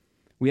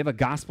 We have a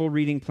gospel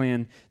reading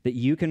plan that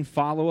you can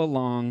follow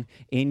along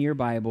in your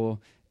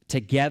Bible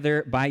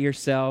together by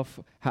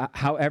yourself,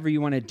 however you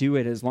want to do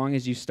it, as long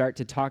as you start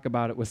to talk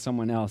about it with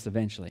someone else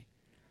eventually.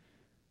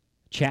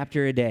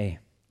 Chapter a day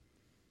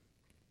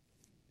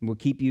will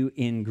keep you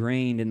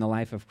ingrained in the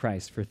life of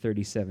Christ for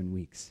 37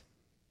 weeks.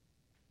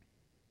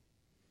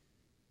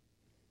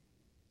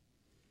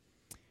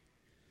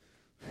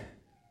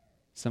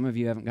 Some of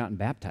you haven't gotten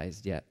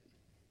baptized yet.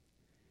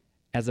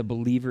 As a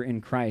believer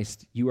in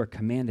Christ, you are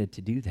commanded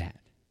to do that.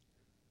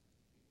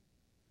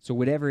 So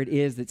whatever it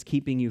is that's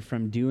keeping you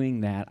from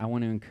doing that, I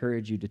want to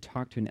encourage you to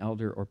talk to an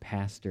elder or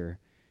pastor,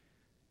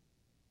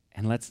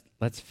 and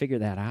let's figure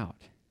that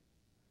out.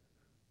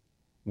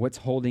 What's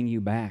holding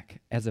you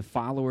back as a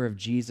follower of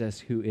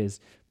Jesus who is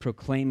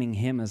proclaiming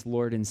him as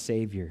Lord and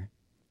Savior?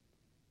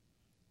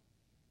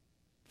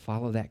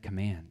 Follow that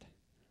command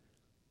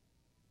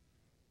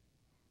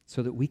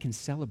so that we can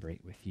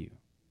celebrate with you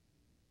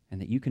and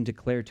that you can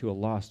declare to a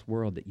lost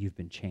world that you've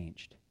been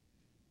changed.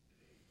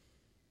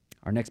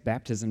 Our next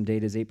baptism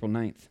date is April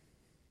 9th.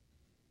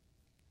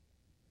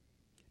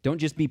 Don't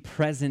just be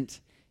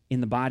present in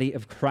the body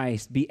of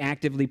Christ. Be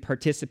actively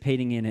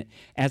participating in it.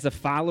 As a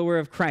follower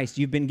of Christ,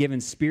 you've been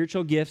given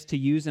spiritual gifts to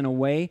use in a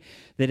way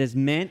that is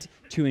meant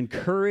to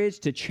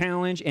encourage, to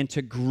challenge, and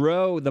to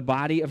grow the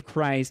body of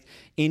Christ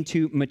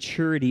into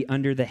maturity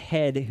under the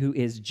head who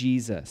is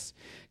Jesus.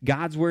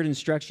 God's word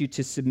instructs you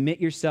to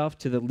submit yourself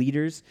to the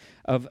leaders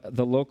of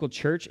the local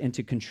church and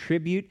to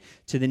contribute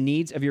to the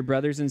needs of your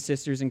brothers and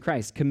sisters in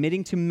Christ.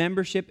 Committing to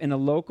membership in a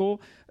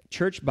local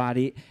church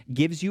body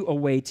gives you a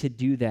way to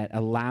do that,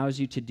 allows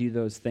you to do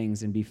those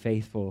things and be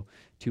faithful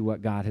to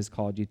what God has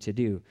called you to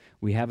do.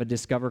 We have a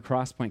Discover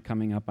Crosspoint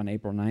coming up on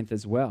April 9th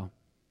as well.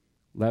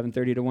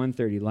 11:30 to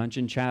 1:30, lunch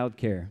and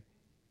childcare.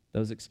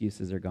 Those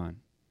excuses are gone.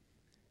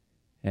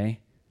 Okay?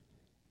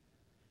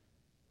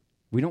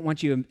 We don't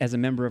want you as a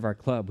member of our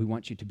club. We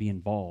want you to be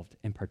involved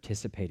and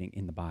participating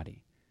in the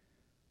body,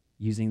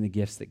 using the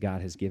gifts that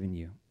God has given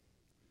you.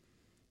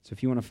 So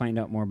if you want to find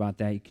out more about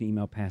that, you can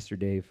email Pastor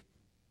Dave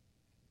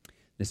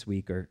this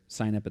week or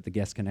sign up at the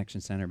Guest Connection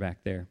Center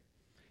back there.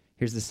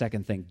 Here's the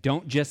second thing.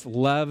 Don't just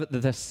love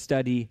the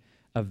study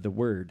of the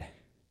Word.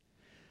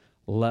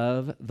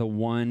 Love the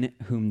one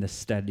whom the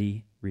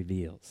study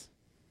reveals.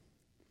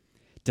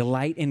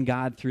 Delight in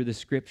God through the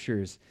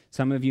Scriptures.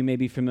 Some of you may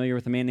be familiar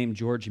with a man named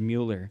George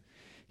Mueller.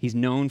 He's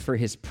known for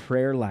his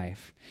prayer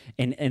life.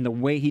 And the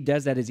way he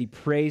does that is he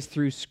prays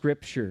through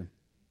Scripture.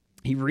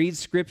 He reads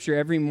Scripture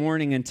every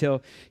morning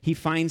until he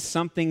finds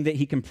something that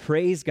he can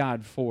praise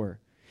God for.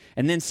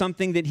 And then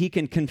something that he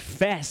can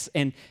confess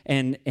and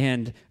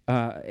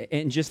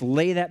just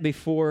lay that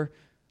before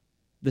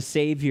the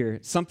Savior.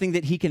 Something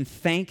that he can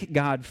thank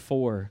God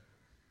for.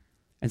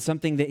 And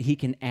something that he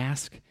can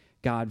ask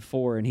God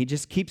for. And he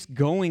just keeps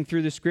going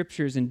through the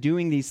Scriptures and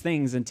doing these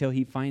things until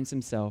he finds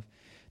himself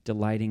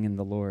delighting in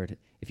the Lord.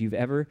 If you've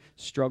ever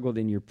struggled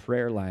in your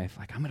prayer life,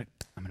 like I'm gonna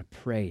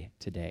pray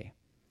today.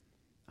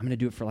 I'm gonna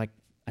do it for like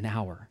an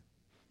hour.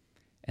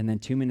 And then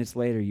 2 minutes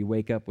later you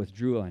wake up with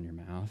drool on your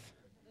mouth.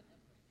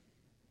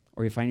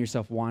 Or you find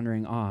yourself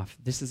wandering off,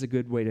 this is a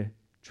good way to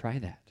try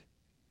that.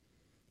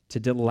 To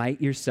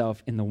delight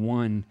yourself in the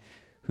one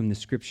whom the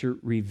Scripture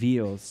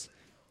reveals.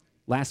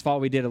 Last fall,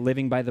 we did a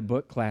Living by the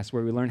Book class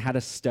where we learned how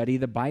to study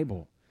the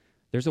Bible.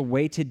 There's a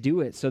way to do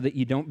it so that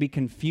you don't be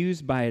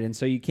confused by it, and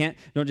so you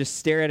don't just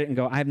stare at it and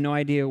go, I have no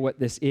idea what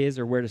this is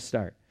or where to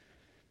start.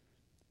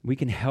 We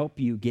can help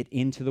you get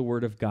into the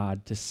Word of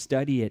God, to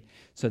study it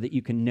so that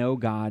you can know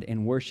God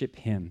and worship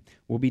Him.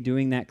 We'll be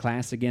doing that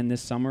class again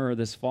this summer or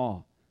this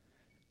fall.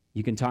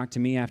 You can talk to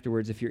me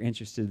afterwards if you're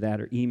interested in that,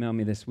 or email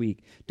me this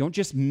week. Don't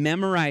just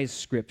memorize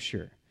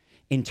Scripture.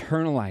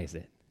 Internalize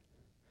it.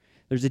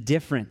 There's a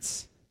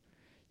difference.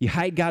 You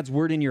hide God's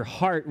Word in your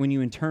heart when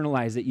you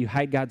internalize it. You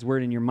hide God's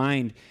Word in your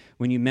mind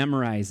when you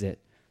memorize it.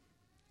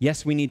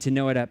 Yes, we need to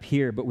know it up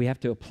here, but we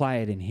have to apply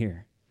it in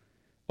here.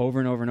 Over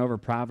and over and over,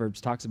 Proverbs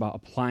talks about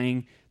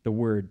applying the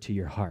Word to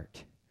your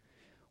heart.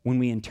 When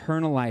we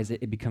internalize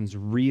it, it becomes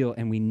real,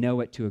 and we know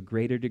it to a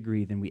greater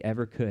degree than we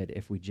ever could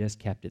if we just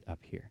kept it up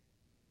here.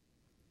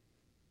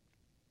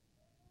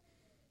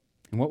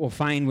 And what we'll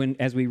find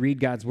as we read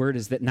God's Word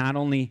is that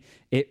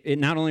it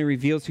not only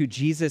reveals who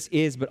Jesus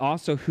is, but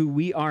also who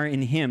we are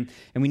in Him.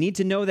 And we need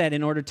to know that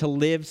in order to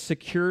live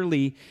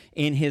securely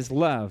in His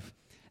love.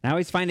 And I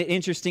always find it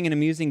interesting and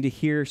amusing to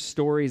hear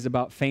stories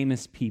about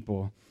famous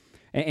people.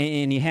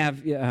 And you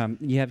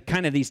have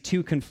kind of these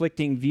two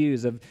conflicting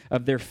views of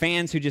their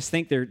fans who just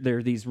think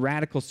they're these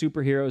radical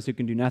superheroes who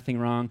can do nothing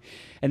wrong.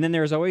 And then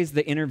there's always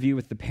the interview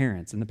with the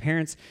parents. And the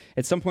parents,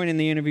 at some point in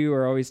the interview,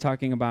 are always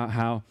talking about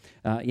how,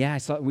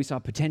 we saw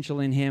potential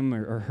in him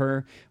or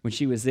her when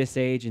she was this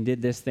age and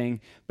did this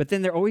thing. But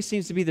then there always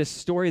seems to be this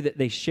story that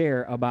they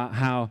share about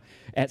how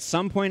at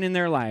some point in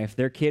their life,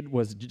 their kid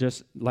was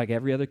just like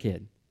every other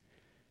kid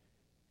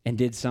and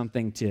did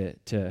something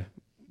to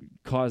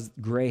cause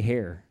gray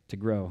hair to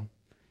grow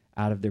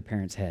out of their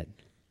parents' head,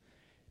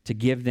 to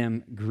give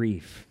them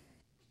grief.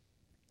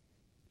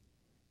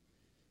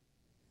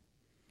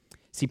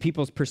 See,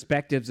 people's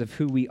perspectives of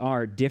who we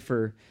are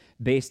differ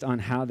based on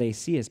how they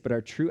see us, but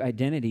our true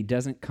identity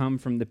doesn't come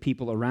from the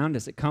people around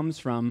us. It comes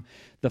from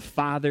the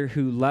Father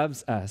who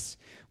loves us.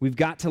 We've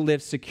got to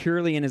live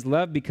securely in his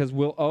love because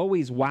we'll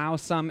always wow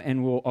some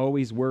and we'll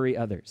always worry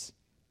others.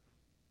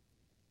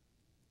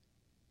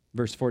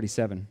 Verse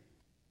 47.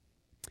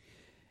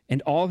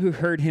 And all who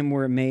heard him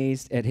were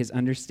amazed at his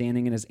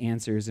understanding and his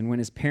answers. And when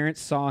his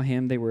parents saw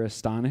him, they were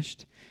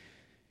astonished.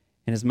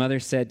 And his mother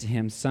said to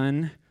him,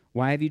 Son,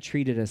 why have you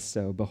treated us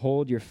so?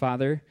 Behold, your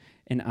father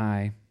and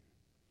I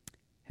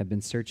have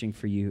been searching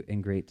for you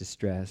in great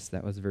distress.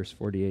 That was verse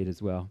 48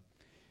 as well.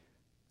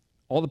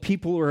 All the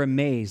people were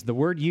amazed. The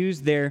word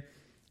used there,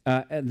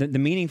 the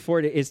meaning for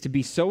it is to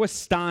be so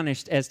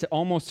astonished as to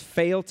almost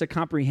fail to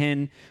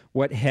comprehend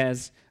what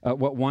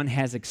one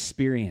has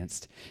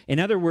experienced. In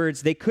other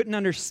words, they couldn't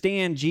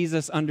understand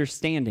Jesus'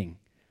 understanding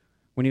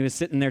when he was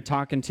sitting there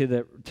talking to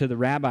the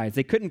rabbis.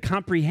 They couldn't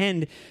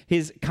comprehend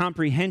his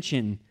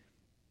comprehension.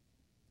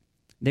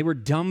 They were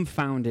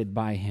dumbfounded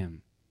by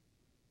him.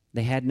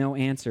 They had no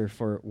answer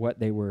for what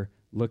they were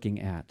looking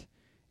at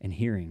and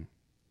hearing.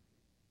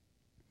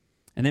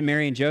 And then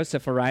Mary and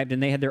Joseph arrived,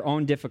 and they had their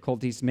own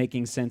difficulties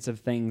making sense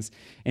of things.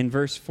 In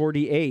verse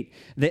 48,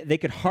 they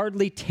could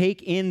hardly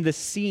take in the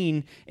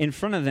scene in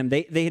front of them.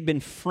 They had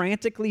been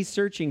frantically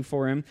searching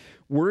for him,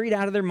 worried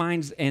out of their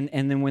minds, and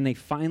then when they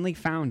finally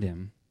found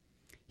him,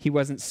 he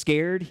wasn't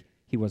scared,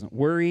 he wasn't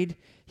worried,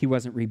 he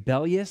wasn't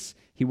rebellious,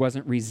 he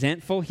wasn't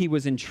resentful. He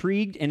was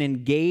intrigued and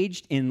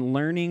engaged in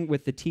learning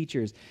with the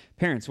teachers.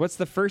 Parents, what's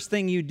the first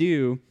thing you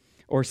do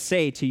or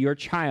say to your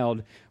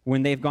child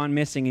when they've gone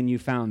missing and you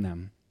found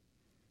them?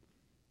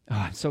 Oh,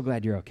 I'm so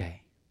glad you're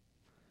okay.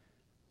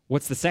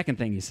 What's the second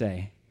thing you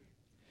say?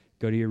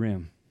 Go to your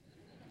room.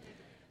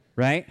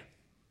 Right?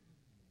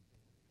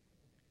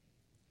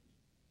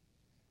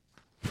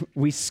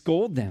 We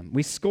scold them.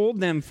 We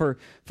scold them for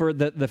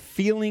the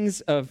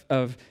feelings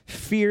of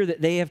fear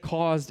that they have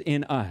caused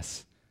in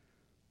us.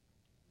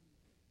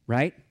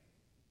 Right?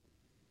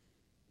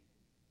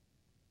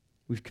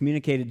 We've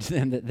communicated to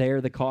them that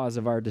they're the cause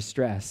of our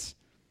distress.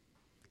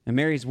 And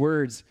Mary's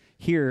words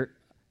here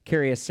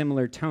carry a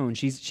similar tone.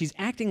 She's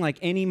acting like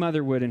any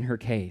mother would in her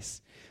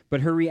case,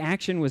 but her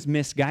reaction was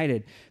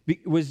misguided.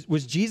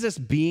 Was Jesus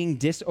being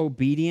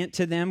disobedient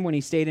to them when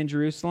he stayed in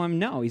Jerusalem?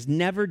 No, he's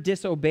never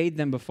disobeyed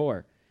them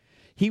before.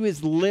 He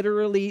was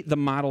literally the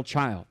model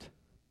child.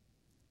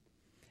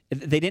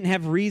 They didn't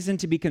have reason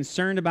to be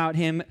concerned about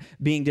him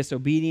being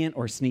disobedient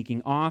or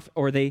sneaking off,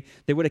 or they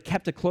would have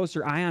kept a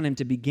closer eye on him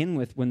to begin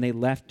with when they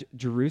left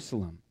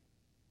Jerusalem.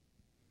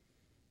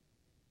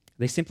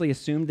 They simply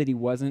assumed that he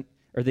wasn't,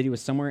 or that he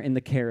was somewhere in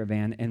the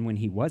caravan, and when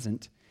he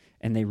wasn't,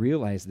 and they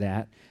realized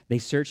that, they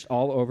searched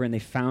all over and they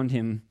found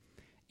him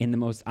in the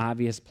most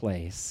obvious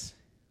place,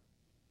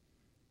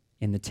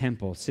 in the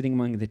temple, sitting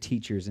among the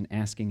teachers and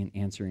asking and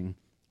answering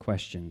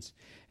questions.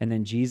 And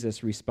then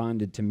Jesus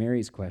responded to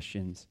Mary's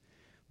questions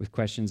with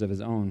questions of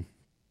his own.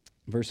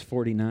 Verse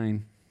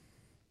 49.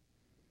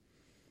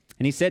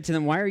 And he said to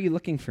them, Why are you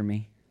looking for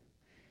me?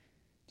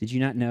 Did you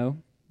not know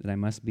that I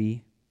must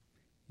be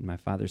in my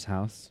Father's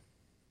house?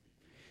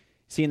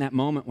 See, in that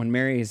moment when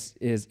Mary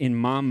is in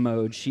mom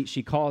mode,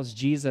 she calls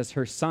Jesus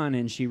her son,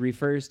 and she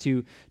refers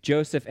to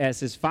Joseph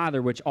as his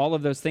father, which all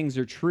of those things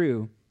are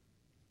true.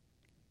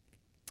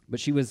 But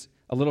she was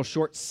a little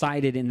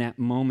short-sighted in that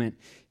moment.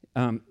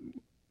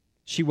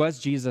 She was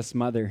Jesus'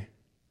 mother,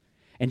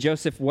 and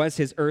Joseph was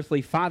his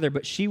earthly father,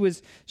 but she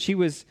was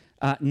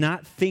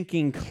not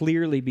thinking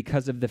clearly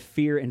because of the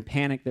fear and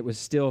panic that was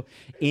still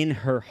in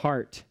her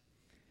heart.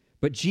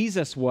 But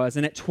Jesus was,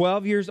 and at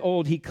 12 years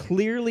old, he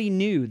clearly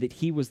knew that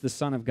he was the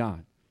Son of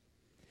God.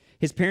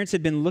 His parents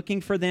had been looking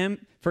for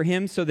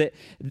him so that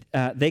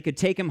they could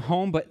take him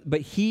home,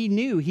 but he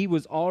knew he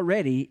was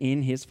already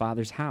in his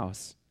Father's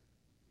house.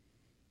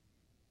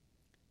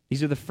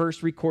 These are the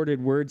first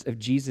recorded words of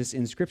Jesus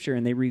in Scripture,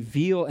 and they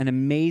reveal an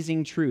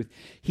amazing truth.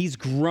 He's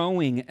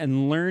growing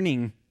and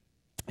learning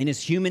in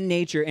his human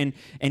nature, and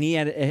he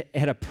had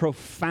a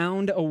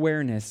profound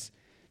awareness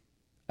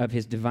of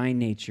his divine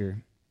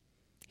nature.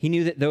 He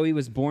knew that though he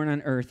was born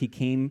on earth, he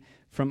came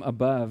from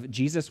above.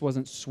 Jesus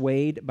wasn't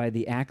swayed by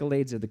the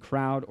accolades of the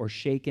crowd or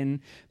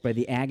shaken by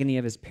the agony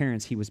of his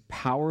parents. He was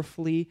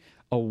powerfully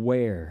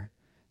aware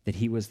that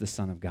he was the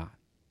Son of God.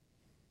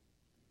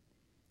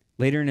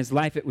 Later in his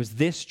life, it was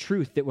this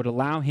truth that would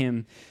allow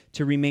him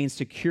to remain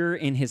secure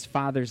in his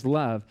Father's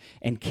love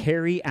and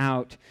carry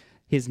out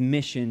his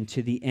mission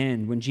to the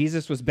end. When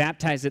Jesus was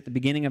baptized at the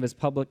beginning of his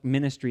public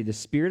ministry, the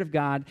Spirit of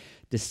God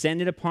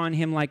descended upon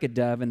him like a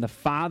dove, and the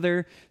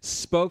Father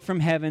spoke from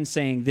heaven,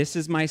 saying, This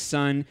is my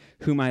Son,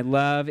 whom I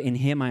love, in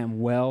him I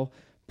am well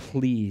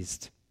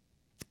pleased.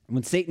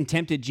 When Satan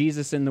tempted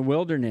Jesus in the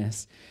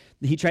wilderness,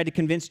 he tried to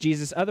convince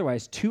Jesus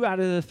otherwise. 2 out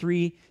of the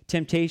 3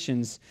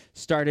 temptations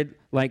started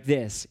like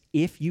this: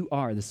 if you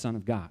are the Son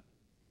of God.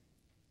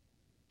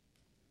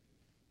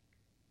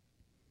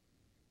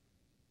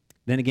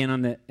 Then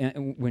again,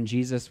 when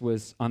Jesus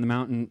was on the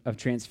mountain of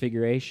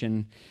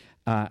transfiguration,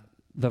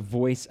 the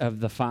voice of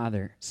the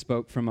Father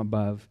spoke from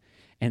above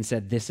and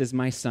said, "This is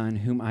my Son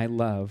whom I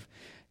love.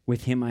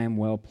 With him I am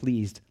well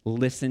pleased.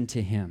 Listen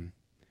to him."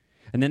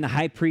 And then the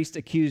high priest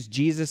accused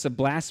Jesus of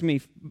blasphemy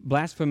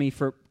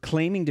for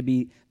claiming to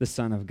be the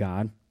Son of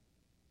God.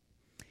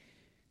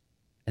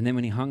 And then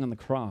when he hung on the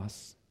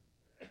cross,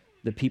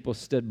 the people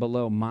stood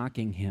below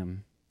mocking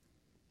him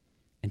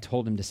and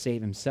told him to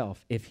save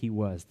himself if he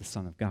was the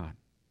Son of God.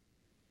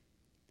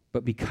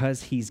 But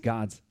because he's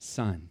God's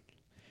Son,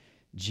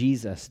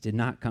 Jesus did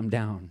not come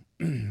down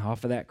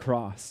off of that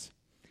cross.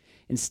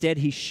 Instead,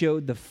 he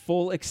showed the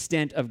full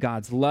extent of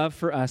God's love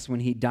for us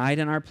when he died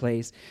in our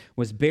place,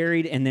 was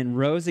buried, and then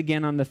rose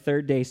again on the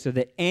third day so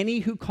that any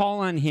who call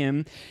on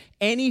him,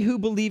 any who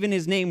believe in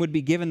his name would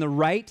be given the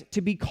right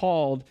to be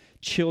called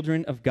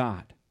children of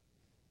God.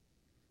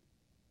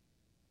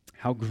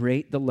 How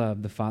great the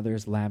love the Father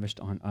has lavished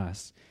on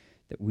us,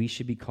 that we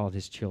should be called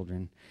his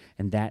children,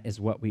 and that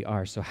is what we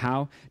are. So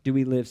how do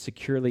we live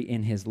securely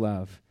in his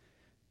love?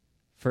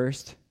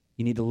 First,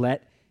 you need to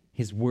let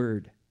his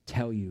word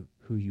tell you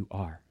who you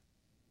are.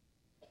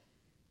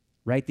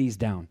 Write these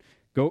down.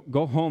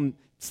 Go home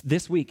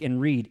this week and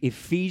read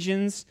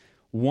Ephesians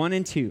 1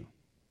 and 2,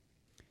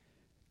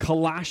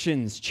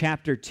 Colossians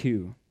chapter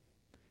 2,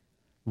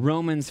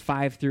 Romans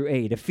 5 through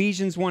 8.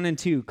 Ephesians 1 and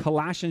 2,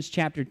 Colossians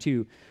chapter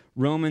 2,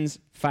 Romans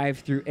 5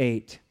 through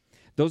 8.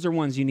 Those are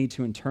ones you need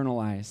to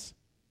internalize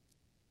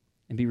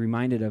and be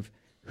reminded of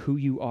who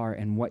you are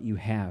and what you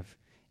have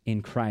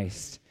in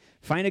Christ.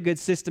 Find a good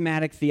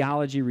systematic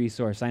theology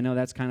resource. I know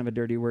that's kind of a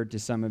dirty word to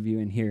some of you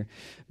in here.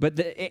 But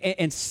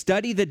and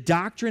study the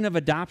doctrine of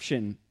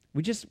adoption.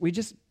 We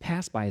just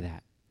pass by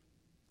that.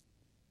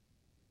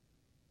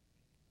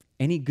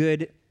 Any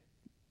good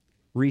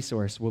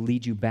resource will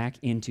lead you back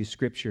into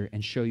Scripture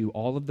and show you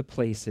all of the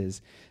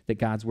places that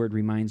God's Word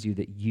reminds you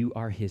that you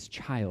are his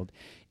child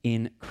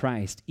in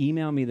Christ.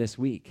 Email me this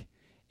week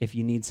if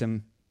you need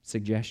some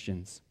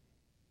suggestions.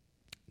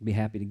 I'd be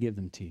happy to give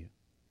them to you.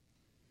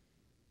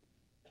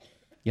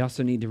 You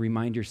also need to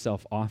remind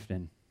yourself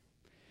often.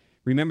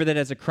 Remember that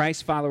as a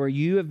Christ follower,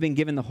 you have been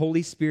given the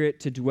Holy Spirit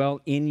to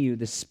dwell in you.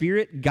 The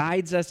Spirit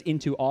guides us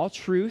into all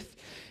truth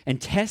and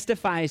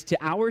testifies to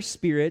our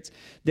spirits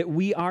that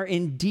we are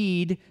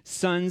indeed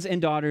sons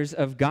and daughters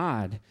of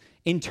God.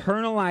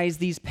 Internalize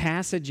these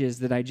passages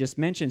that I just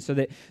mentioned so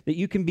that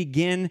you can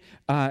begin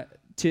so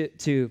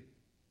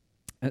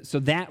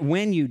that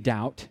when you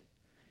doubt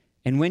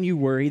and when you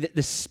worry, that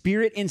the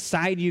Spirit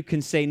inside you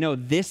can say, no,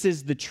 this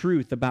is the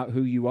truth about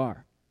who you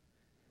are.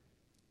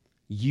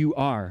 You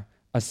are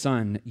a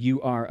son,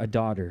 you are a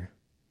daughter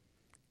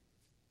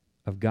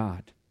of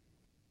God.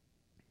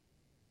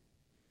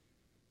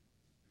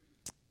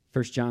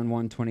 1 John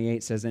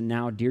 1:28 says, "And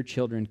now, dear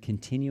children,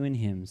 continue in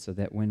him so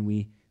that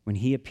when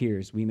he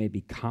appears, we may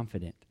be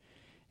confident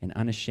and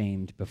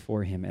unashamed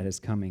before him at his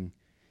coming."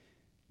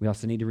 We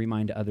also need to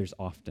remind others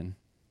often.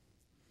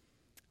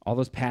 All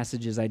those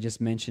passages I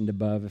just mentioned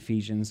above,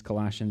 Ephesians,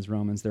 Colossians,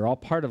 Romans, they're all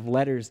part of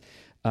letters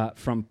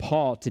from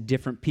Paul to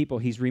different people.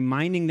 He's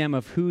reminding them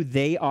of who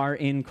they are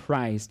in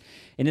Christ.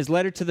 In his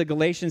letter to the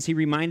Galatians, he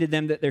reminded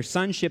them that their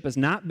sonship is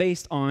not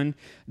based on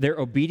their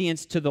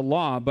obedience to the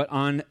law, but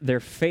on their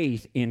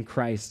faith in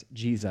Christ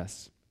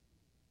Jesus.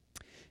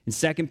 In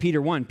 2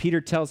 Peter 1,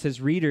 Peter tells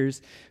his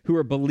readers who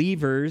are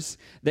believers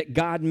that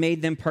God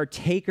made them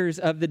partakers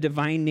of the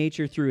divine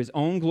nature through his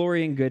own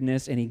glory and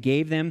goodness, and he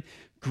gave them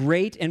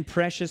great and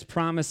precious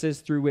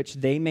promises through which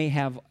they may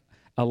have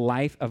a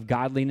life of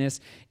godliness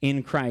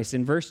in Christ.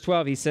 In verse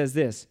 12, he says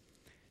this,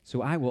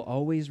 "So I will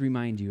always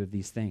remind you of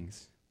these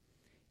things,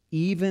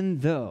 even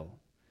though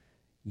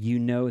you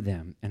know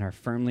them and are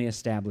firmly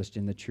established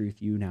in the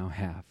truth you now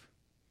have."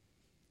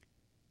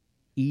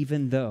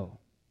 Even though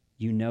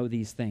you know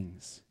these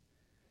things,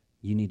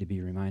 you need to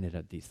be reminded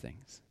of these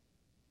things.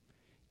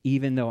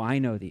 Even though I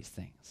know these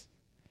things,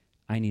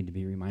 I need to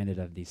be reminded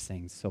of these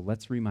things. So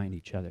let's remind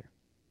each other.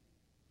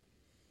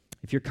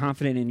 If you're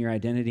confident in your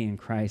identity in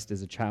Christ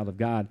as a child of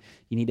God,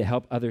 you need to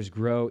help others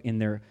grow in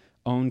their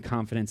own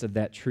confidence of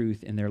that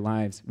truth in their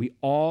lives. We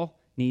all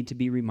need to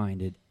be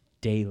reminded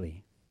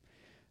daily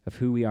of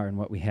who we are and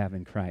what we have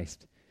in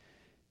Christ,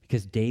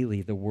 because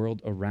daily the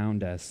world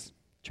around us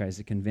tries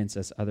to convince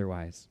us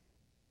otherwise.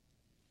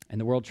 And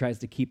the world tries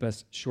to keep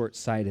us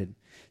short-sighted.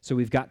 So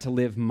we've got to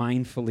live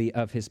mindfully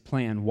of his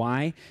plan.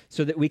 Why?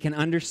 So that we can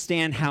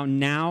understand how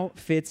now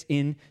fits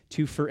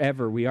into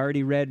forever. We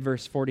already read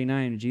verse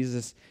 49.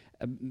 Jesus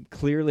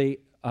clearly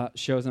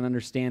shows an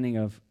understanding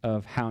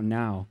of how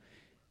now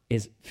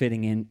is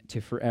fitting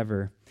into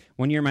forever.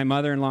 One year, my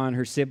mother-in-law and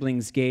her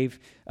siblings gave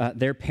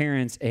their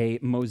parents a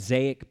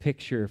mosaic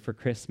picture for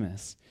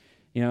Christmas.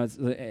 You know,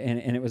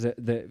 and it was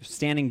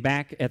standing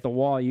back at the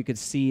wall, you could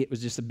see it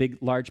was just a big,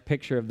 large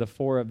picture of the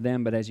four of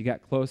them, but as you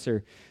got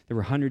closer, there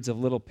were hundreds of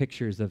little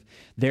pictures of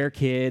their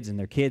kids and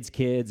their kids'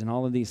 kids and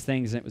all of these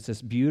things, and it was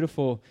this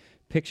beautiful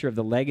picture of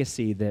the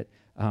legacy that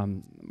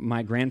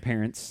my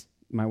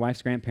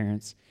wife's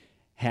grandparents,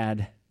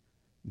 had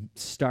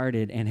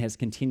started and has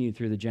continued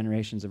through the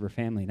generations of her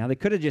family. Now, they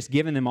could have just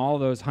given them all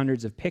those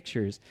hundreds of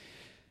pictures,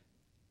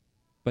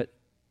 but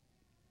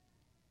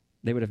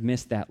they would have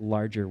missed that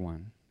larger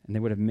one, and they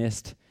would have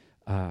missed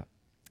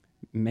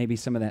maybe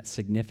some of that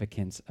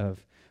significance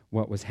of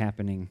what was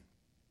happening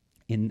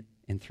in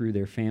and through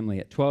their family.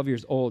 At 12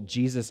 years old,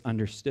 Jesus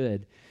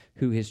understood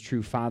who his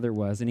true father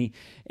was, and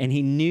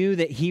he knew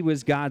that he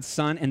was God's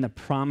son and the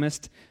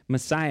promised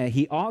Messiah.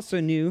 He also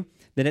knew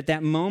that at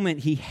that moment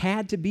he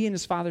had to be in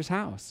his father's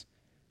house.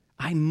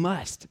 I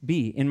must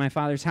be in my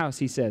father's house,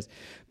 he says.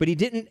 But he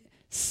didn't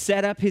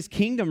set up his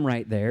kingdom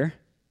right there.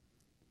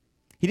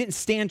 He didn't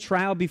stand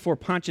trial before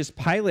Pontius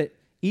Pilate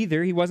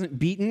either. He wasn't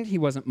beaten. He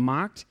wasn't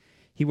mocked.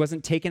 He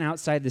wasn't taken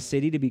outside the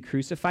city to be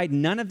crucified.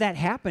 None of that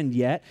happened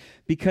yet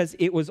because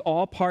it was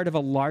all part of a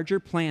larger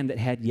plan that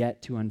had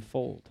yet to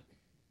unfold.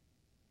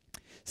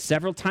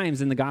 Several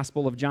times in the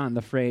Gospel of John,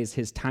 the phrase,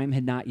 "his time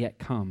had not yet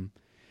come,"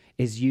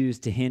 is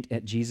used to hint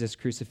at Jesus'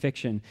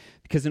 crucifixion,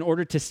 because in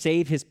order to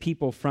save his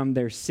people from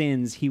their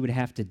sins, he would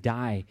have to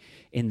die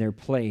in their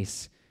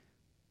place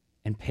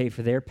and pay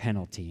for their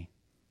penalty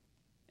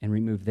and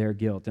remove their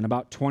guilt. In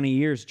about 20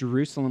 years,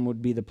 Jerusalem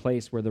would be the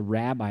place where the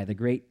rabbi, the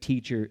great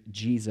teacher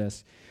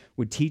Jesus,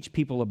 would teach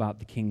people about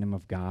the kingdom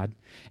of God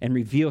and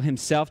reveal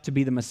himself to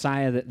be the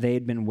Messiah that they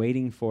had been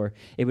waiting for.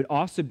 It would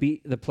also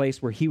be the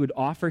place where he would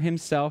offer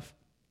himself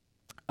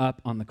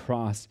up on the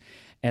cross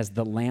as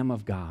the Lamb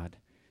of God,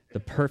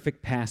 the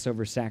perfect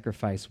Passover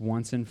sacrifice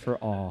once and for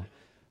all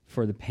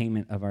for the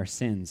payment of our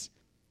sins.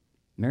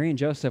 Mary and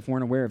Joseph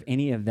weren't aware of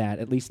any of that,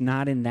 at least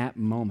not in that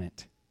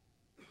moment.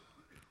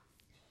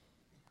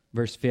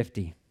 Verse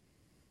 50.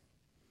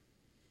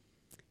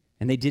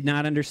 And they did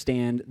not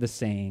understand the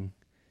saying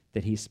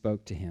that he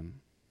spoke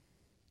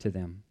to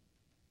them.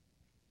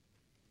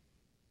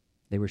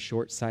 They were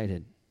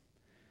short-sighted.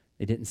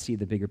 They didn't see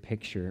the bigger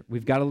picture.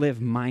 We've got to live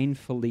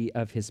mindfully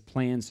of his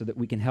plan so that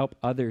we can help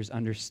others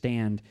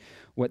understand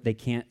what they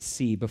can't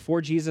see.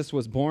 Before Jesus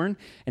was born,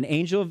 an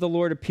angel of the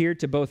Lord appeared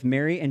to both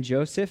Mary and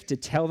Joseph to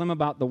tell them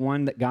about the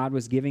one that God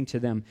was giving to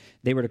them.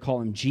 They were to call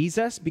him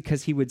Jesus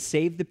because he would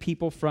save the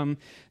people from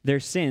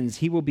their sins.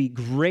 He will be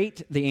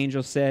great, the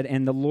angel said,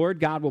 and the Lord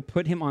God will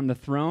put him on the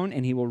throne,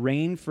 and he will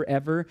reign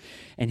forever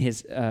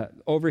and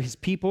over his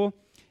people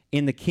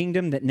in the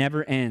kingdom that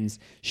never ends.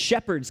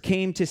 Shepherds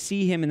came to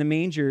see him in the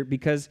manger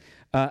because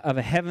of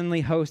a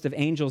heavenly host of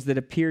angels that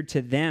appeared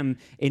to them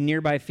in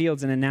nearby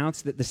fields and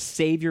announced that the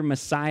Savior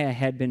Messiah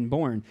had been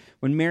born.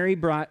 When Mary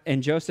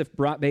and Joseph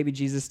brought baby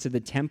Jesus to the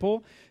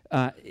temple,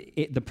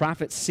 the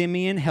prophet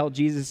Simeon held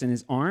Jesus in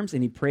his arms,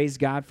 and he praised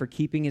God for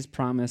keeping his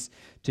promise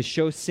to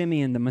show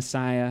Simeon the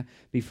Messiah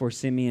before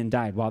Simeon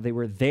died. While they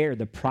were there,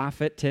 the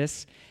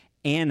prophetess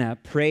Anna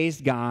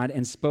praised God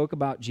and spoke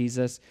about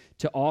Jesus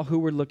to all who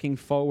were looking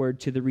forward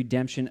to the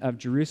redemption of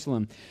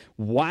Jerusalem.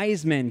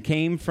 Wise men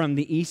came from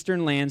the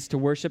eastern lands to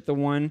worship the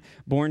one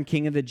born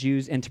King of the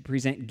Jews and to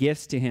present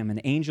gifts to him. An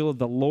angel of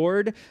the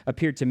Lord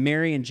appeared to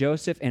Mary and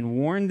Joseph and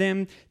warned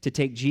them to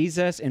take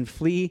Jesus and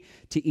flee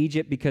to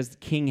Egypt because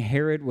King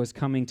Herod was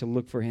coming to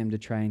look for him to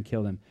try and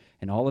kill him.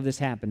 And all of this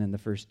happened in the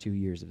first 2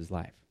 years of his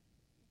life.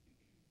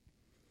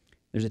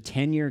 There's a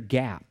 10-year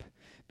gap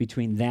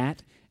between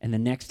that and the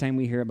next time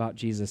we hear about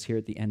Jesus here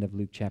at the end of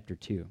Luke chapter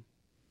 2.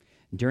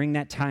 During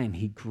that time,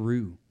 he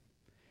grew.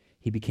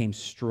 He became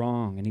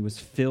strong, and he was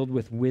filled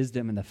with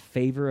wisdom, and the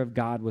favor of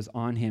God was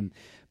on him.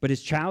 But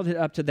his childhood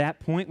up to that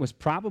point was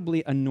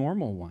probably a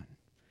normal one.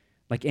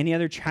 Like any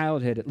other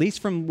childhood, at least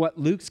from what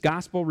Luke's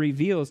gospel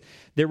reveals,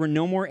 there were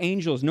no more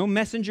angels. No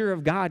messenger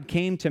of God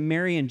came to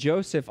Mary and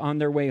Joseph on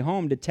their way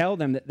home to tell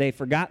them that they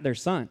forgot their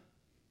son.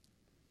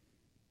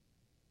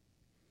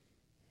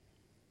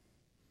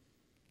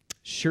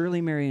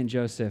 Surely Mary and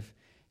Joseph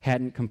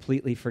hadn't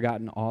completely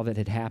forgotten all that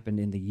had happened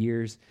in the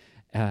years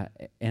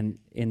and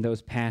in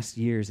those past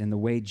years and the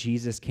way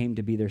Jesus came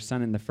to be their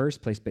son in the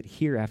first place. But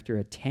here, after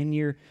a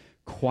 10-year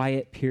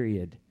quiet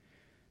period,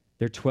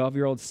 their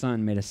 12-year-old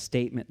son made a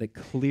statement that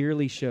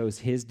clearly shows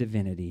his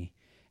divinity.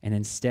 And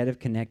instead of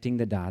connecting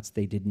the dots,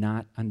 they did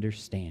not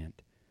understand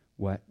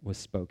what was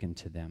spoken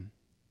to them.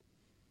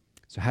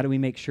 So how do we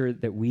make sure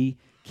that we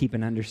keep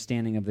an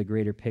understanding of the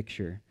greater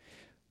picture?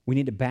 We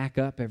need to back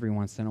up every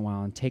once in a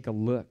while and take a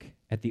look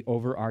at the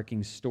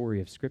overarching story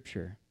of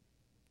Scripture.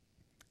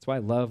 That's why I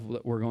love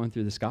that we're going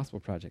through this gospel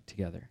project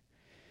together.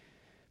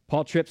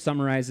 Paul Tripp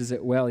summarizes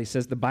it well. He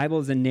says, the Bible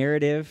is a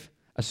narrative,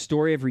 a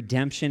story of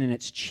redemption, and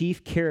its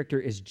chief character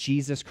is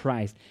Jesus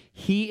Christ.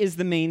 He is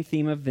the main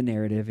theme of the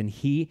narrative, and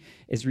he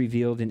is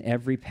revealed in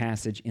every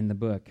passage in the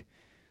book.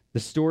 The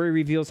story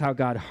reveals how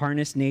God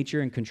harnessed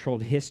nature and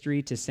controlled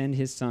history to send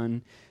his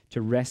son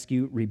to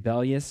rescue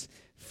rebellious,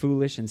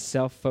 foolish, and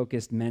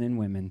self-focused men and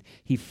women.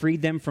 He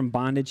freed them from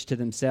bondage to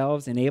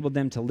themselves, enabled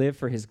them to live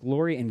for his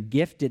glory, and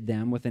gifted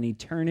them with an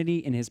eternity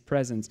in his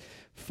presence,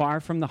 far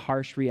from the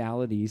harsh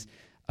realities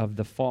of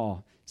the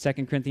fall.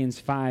 2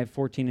 Corinthians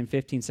 5:14 and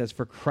 15 says,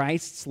 for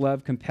Christ's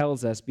love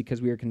compels us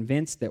because we are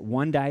convinced that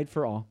one died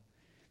for all,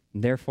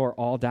 and therefore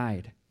all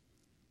died.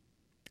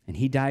 And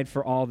he died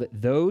for all,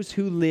 that those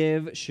who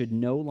live should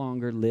no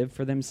longer live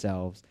for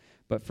themselves,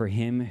 but for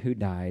him who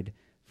died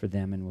for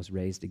them and was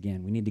raised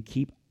again. We need to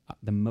keep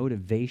the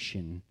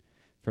motivation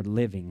for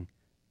living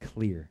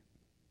clear.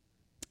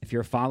 If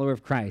you're a follower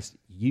of Christ,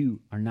 you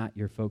are not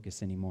your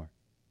focus anymore.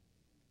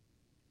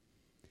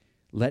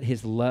 Let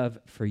his love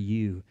for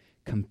you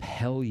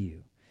compel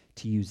you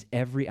to use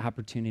every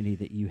opportunity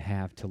that you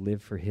have to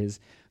live for his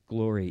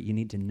glory. You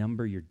need to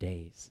number your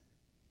days.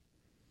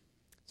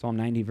 Psalm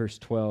 90, verse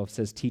 12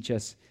 says, teach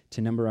us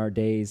to number our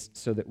days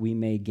so that we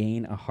may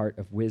gain a heart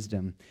of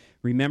wisdom.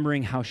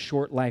 Remembering how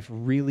short life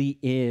really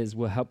is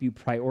will help you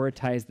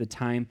prioritize the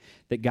time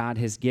that God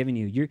has given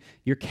you.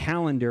 Your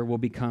calendar will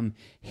become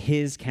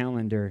his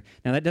calendar.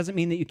 Now, that doesn't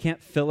mean that you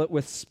can't fill it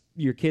with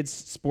your kids'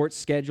 sports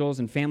schedules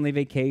and family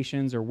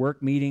vacations or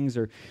work meetings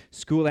or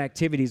school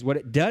activities. What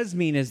it does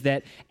mean is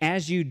that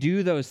as you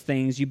do those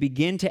things, you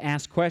begin to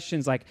ask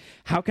questions like,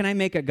 how can I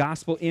make a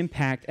gospel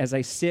impact as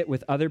I sit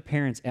with other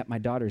parents at my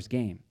daughter's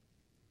game?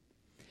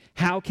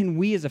 How can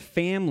we as a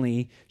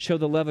family show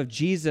the love of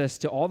Jesus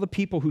to all the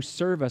people who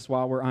serve us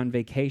while we're on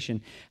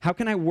vacation? How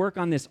can I work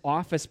on this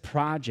office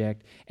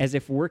project as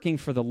if working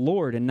for the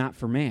Lord and not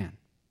for man?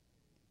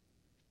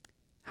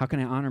 How can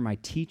I honor my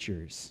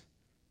teachers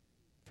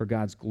for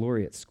God's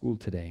glory at school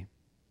today?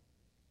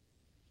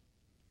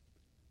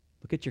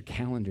 Look at your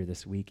calendar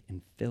this week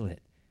and fill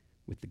it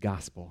with the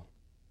gospel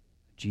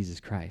of Jesus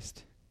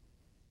Christ.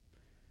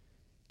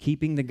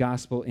 Keeping the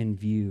gospel in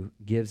view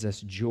gives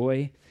us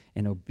joy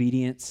and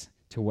obedience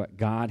to what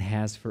God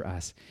has for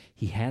us.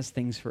 He has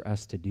things for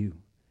us to do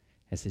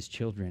as his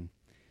children,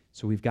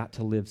 so we've got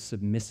to live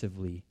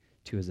submissively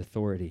to his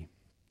authority.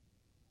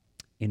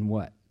 In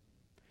what?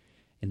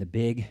 In the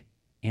big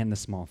and the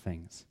small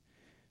things.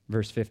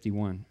 Verse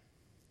 51.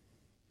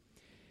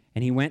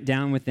 And he went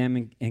down with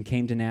them and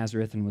came to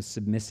Nazareth and was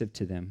submissive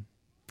to them.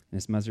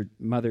 And his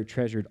mother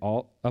treasured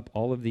up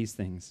all of these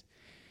things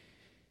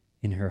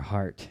in her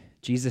heart.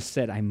 Jesus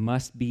said, I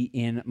must be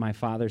in my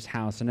Father's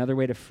house. Another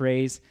way to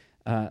phrase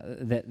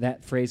that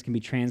phrase can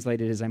be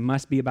translated as, I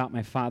must be about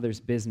my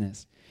Father's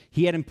business.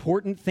 He had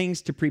important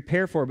things to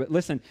prepare for, but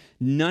listen,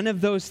 none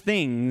of those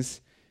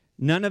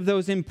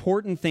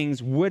important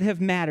things would have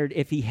mattered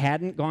if he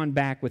hadn't gone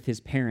back with his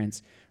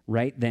parents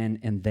right then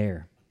and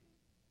there.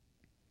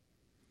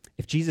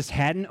 If Jesus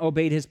hadn't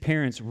obeyed his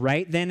parents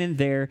right then and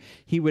there,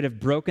 he would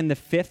have broken the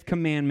fifth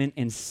commandment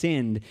and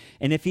sinned.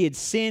 And if he had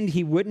sinned,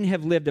 he wouldn't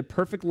have lived a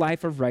perfect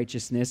life of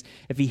righteousness.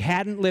 If he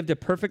hadn't lived a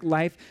perfect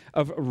life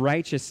of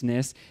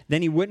righteousness,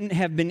 then he wouldn't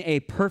have been a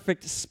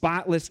perfect,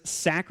 spotless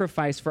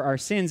sacrifice for our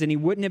sins, and he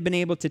wouldn't have been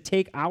able to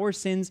take our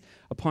sins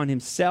upon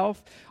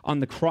himself on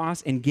the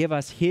cross and give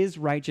us his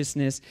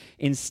righteousness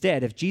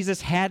instead. If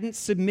Jesus hadn't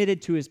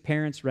submitted to his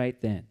parents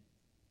right then,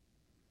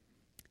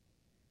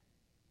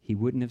 he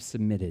wouldn't have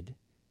submitted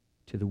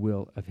to the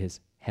will of his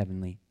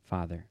heavenly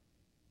Father.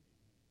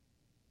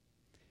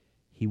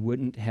 He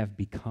wouldn't have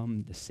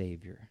become the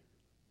Savior.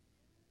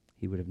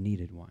 He would have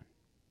needed one.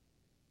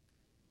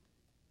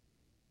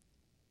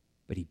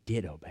 But he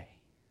did obey.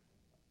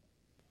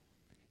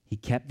 He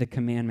kept the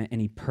commandment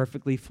and he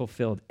perfectly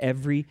fulfilled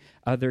every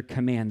other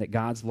command that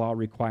God's law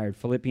required.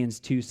 Philippians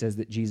 2 says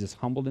that Jesus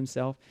humbled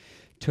himself,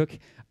 took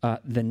on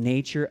the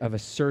nature of a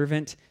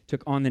servant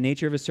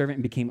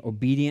and became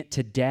obedient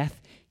to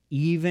death,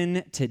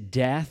 even to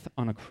death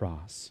on a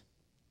cross.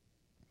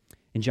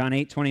 In John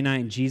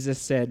 8:29, Jesus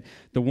said,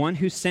 the one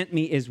who sent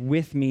me is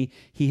with me.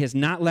 He has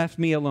not left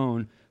me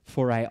alone,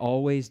 for I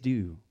always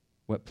do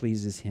what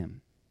pleases him.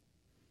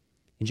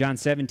 In John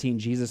 17,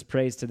 Jesus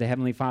prays to the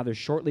Heavenly Father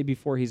shortly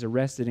before he's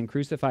arrested and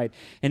crucified.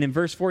 And in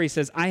verse 4, he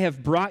says, I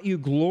have brought you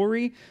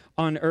glory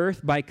on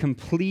earth by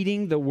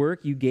completing the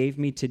work you gave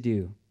me to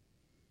do.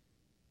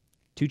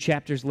 2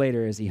 chapters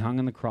later, as he hung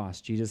on the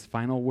cross, Jesus'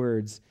 final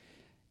words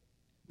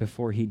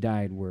before he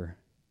died were,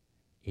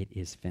 it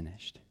is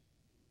finished.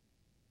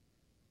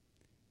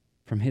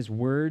 From his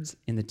words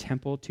in the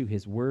temple to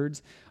his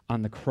words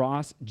on the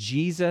cross,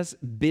 Jesus'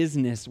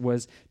 business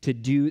was to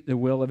do the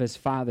will of his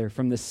Father.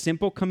 From the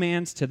simple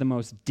commands to the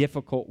most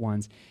difficult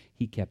ones,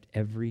 he kept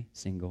every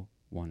single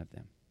one of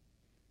them.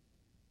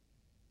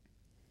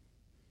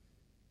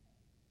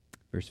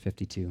 Verse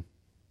 52.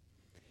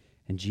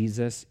 And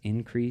Jesus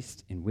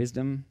increased in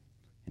wisdom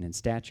and in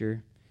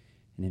stature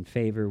and in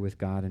favor with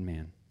God and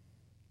man.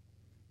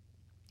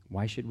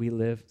 Why should we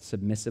live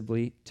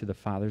submissively to the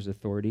Father's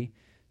authority?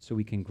 So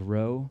we can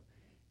grow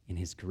in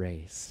his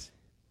grace.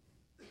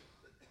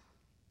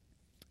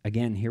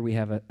 Again, here we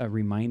have a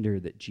reminder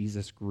that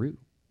Jesus grew.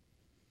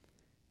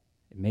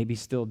 It may be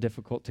still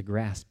difficult to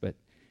grasp, but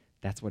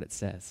that's what it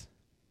says.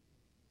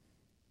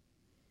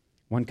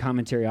 One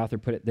commentary author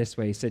put it this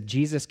way. He said,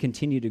 Jesus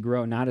continued to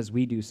grow, not as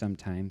we do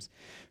sometimes,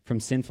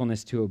 from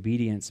sinfulness to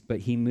obedience,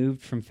 but he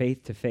moved from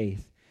faith to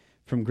faith,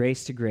 from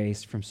grace to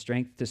grace, from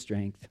strength to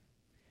strength,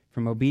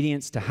 from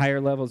obedience to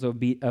higher levels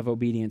of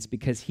obedience.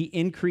 Because he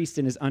increased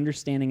in his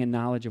understanding and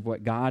knowledge of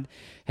what God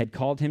had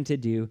called him to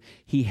do,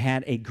 he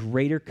had a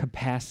greater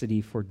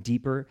capacity for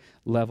deeper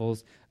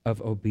levels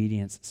of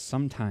obedience.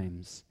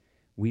 Sometimes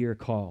we are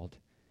called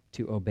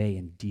to obey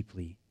in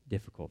deeply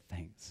difficult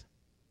things.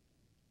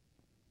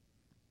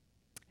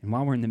 And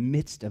while we're in the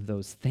midst of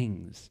those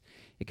things,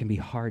 it can be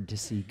hard to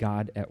see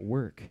God at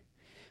work.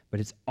 But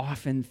it's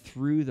often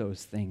through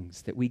those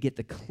things that we get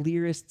the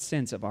clearest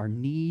sense of our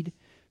need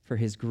for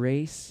his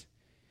grace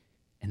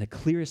and the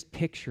clearest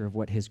picture of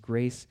what his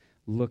grace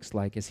looks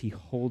like as he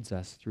holds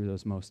us through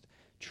those most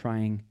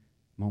trying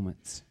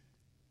moments.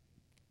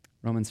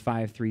 Romans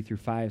 5,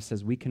 3-5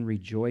 says we can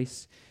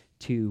rejoice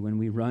too when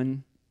we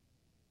run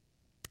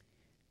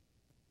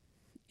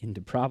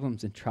into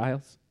problems and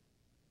trials.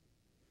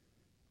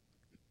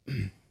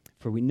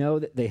 For we know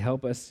that they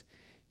help us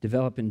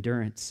develop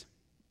endurance.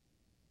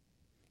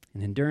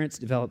 And endurance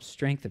develops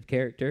strength of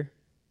character.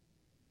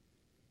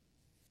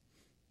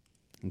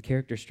 And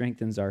character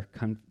strengthens our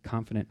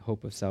confident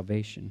hope of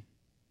salvation.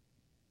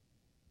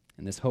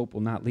 And this hope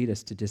will not lead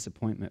us to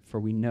disappointment, for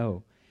we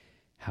know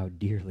how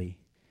dearly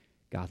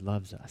God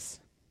loves us.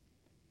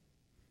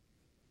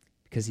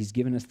 Because he's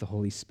given us the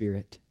Holy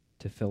Spirit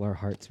to fill our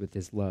hearts with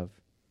his love.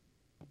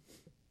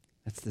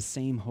 That's the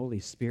same Holy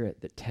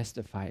Spirit that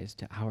testifies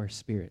to our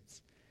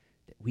spirits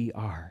that we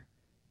are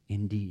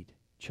indeed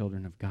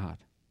children of God.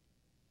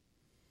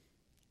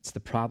 It's the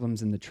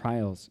problems and the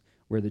trials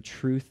where the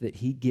truth that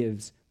he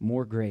gives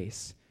more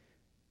grace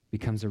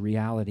becomes a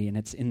reality, and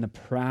it's in the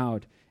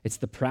proud. It's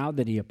the proud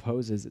that he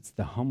opposes. It's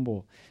the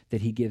humble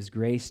that he gives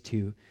grace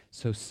to.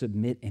 So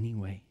submit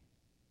anyway.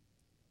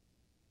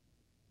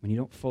 When you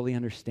don't fully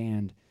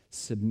understand,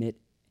 submit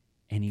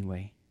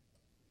anyway.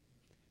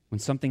 When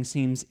something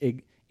seems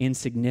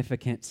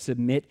insignificant,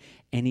 submit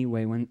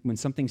anyway. When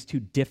something's too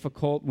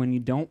difficult, when you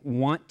don't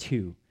want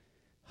to,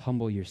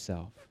 humble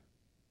yourself.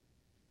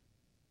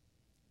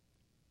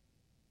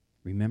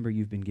 Remember,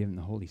 you've been given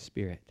the Holy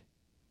Spirit.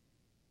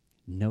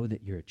 Know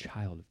that you're a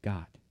child of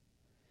God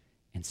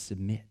and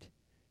submit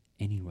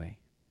anyway.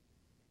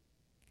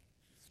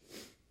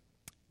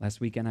 Last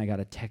weekend, I got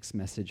a text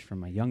message from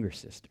my younger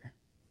sister.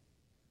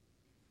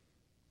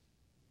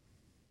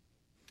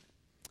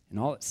 And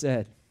all it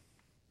said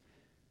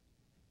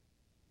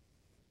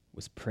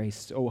was, pray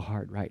so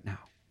hard right now.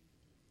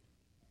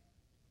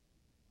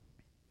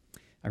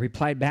 I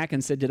replied back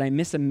and said, did I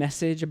miss a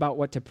message about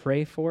what to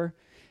pray for?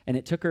 And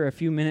it took her a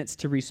few minutes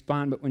to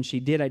respond, but when she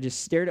did, I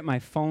just stared at my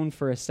phone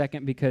for a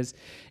second because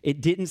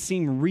it didn't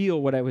seem real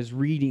what I was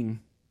reading.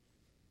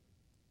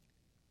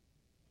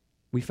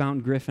 We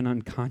found Griffin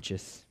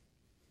unconscious.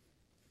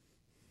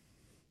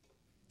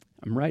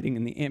 I'm riding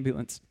in the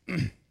ambulance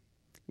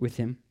with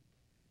him.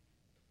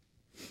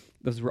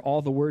 Those were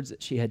all the words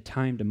that she had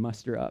time to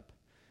muster up.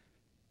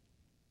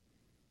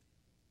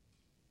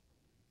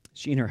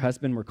 She and her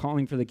husband were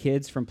calling for the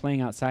kids from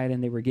playing outside,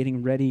 and they were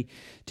getting ready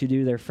to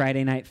do their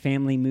Friday night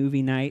family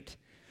movie night.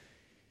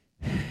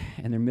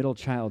 And their middle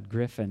child,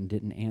 Griffin,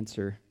 didn't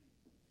answer.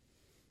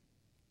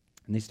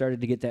 And they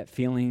started to get that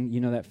feeling,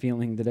 you know, that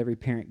feeling that every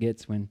parent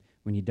gets when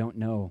you don't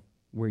know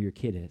where your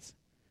kid is.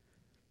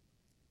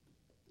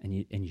 And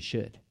you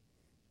should.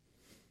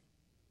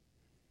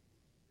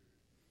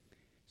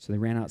 So they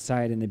ran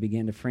outside and they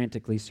began to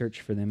frantically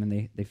search for them,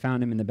 and they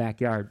found him in the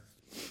backyard,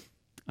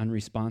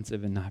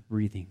 unresponsive and not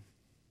breathing.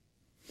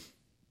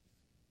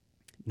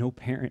 No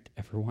parent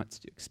ever wants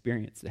to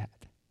experience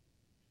that.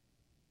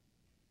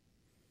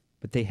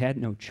 But they had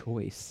no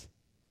choice.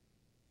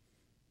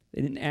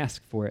 They didn't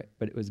ask for it,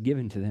 but it was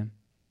given to them.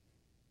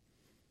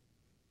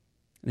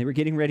 And they were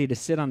getting ready to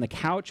sit on the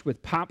couch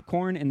with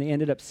popcorn, and they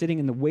ended up sitting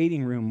in the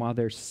waiting room while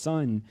their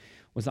son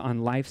was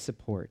on life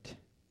support.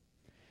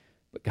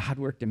 But God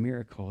worked a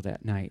miracle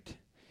that night.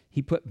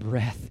 He put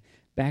breath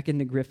back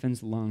into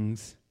Griffin's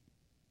lungs,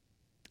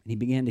 and he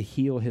began to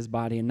heal his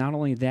body. And not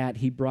only that,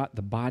 he brought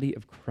the body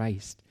of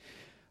Christ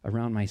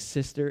around my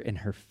sister and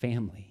her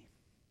family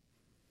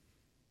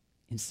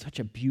in such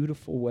a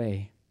beautiful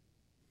way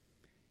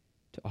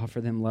to offer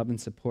them love and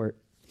support.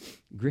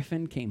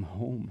 Griffin came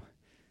home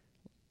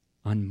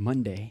on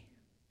Monday,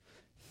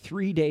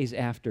 3 days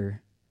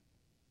after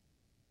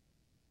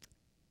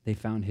they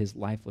found his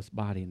lifeless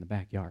body in the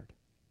backyard.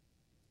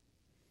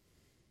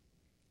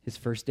 His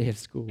first day of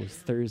school was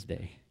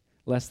Thursday,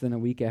 less than a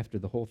week after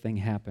the whole thing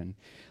happened.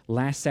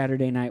 Last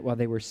Saturday night, while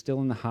they were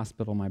still in the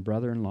hospital, my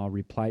brother-in-law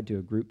replied to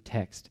a group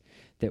text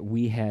that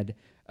we had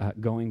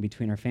going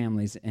between our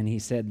families, and he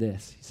said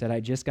this. He said,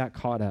 I just got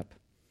caught up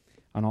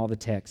on all the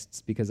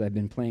texts because I've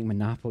been playing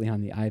Monopoly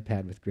on the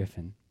iPad with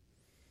Griffin,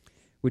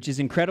 which is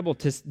incredible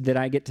that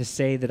I get to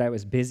say that I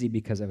was busy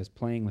because I was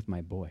playing with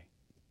my boy.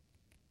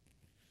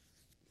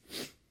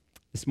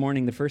 This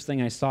morning, the first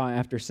thing I saw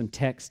after some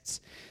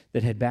texts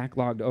that had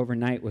backlogged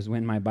overnight was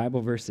when my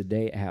Bible Verse a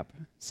Day app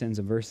sends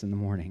a verse in the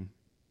morning.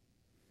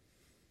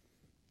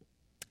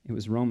 It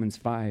was Romans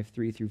 5,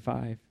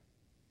 3-5.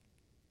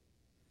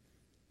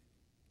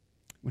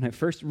 When I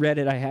first read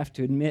it, I have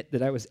to admit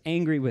that I was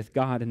angry with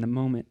God in the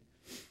moment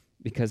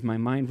because my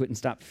mind wouldn't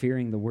stop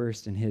fearing the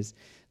worst, and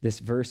this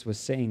verse was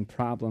saying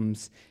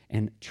problems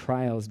and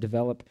trials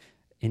develop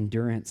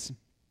endurance.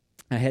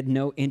 I had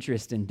no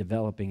interest in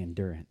developing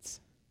endurance.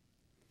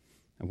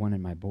 I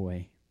wanted my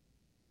boy.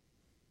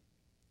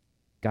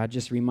 God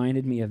just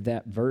reminded me of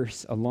that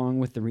verse, along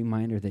with the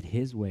reminder that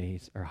his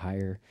ways are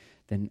higher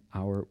than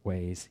our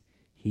ways.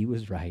 He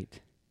was right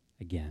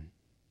again.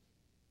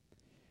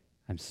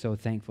 I'm so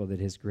thankful that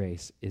his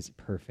grace is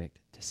perfect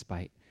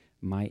despite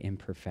my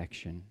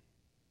imperfection.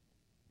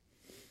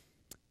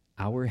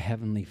 Our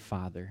Heavenly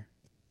Father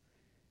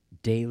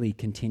daily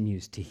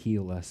continues to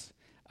heal us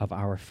of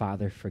our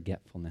Father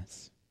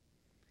forgetfulness.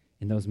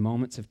 In those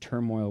moments of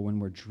turmoil when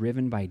we're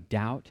driven by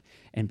doubt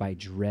and by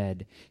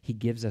dread, he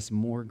gives us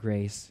more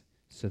grace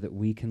so that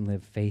we can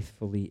live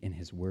faithfully in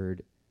his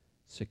word,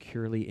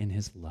 securely in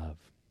his love,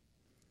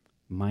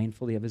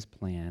 mindfully of his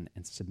plan,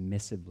 and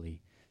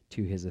submissively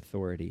to his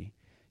authority.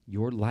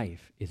 Your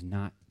life is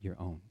not your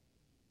own.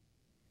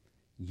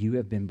 You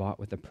have been bought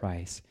with a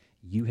price.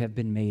 You have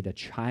been made a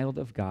child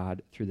of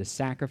God through the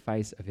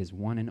sacrifice of his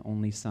one and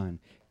only Son.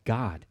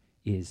 God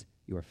is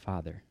your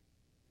Father.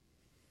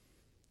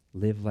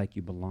 Live like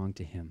you belong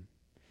to him,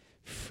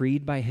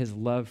 freed by his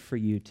love for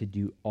you to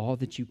do all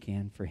that you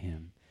can for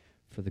him,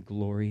 for the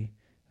glory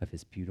of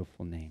his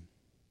beautiful name.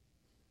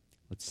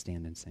 Let's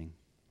stand and sing.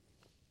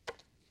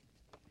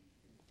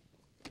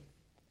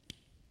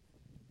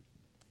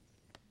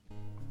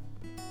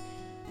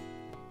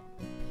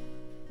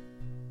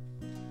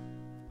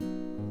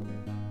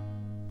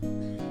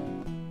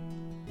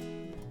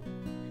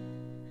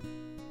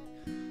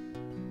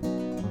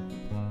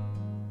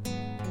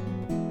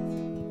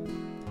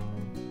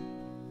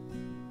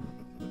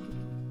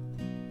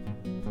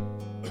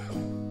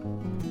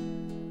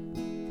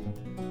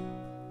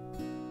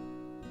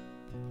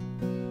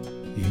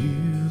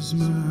 Here's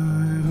my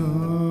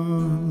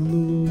heart,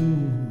 Lord.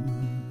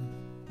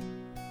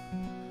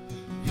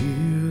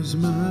 Here's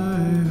my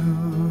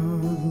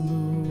heart,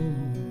 Lord.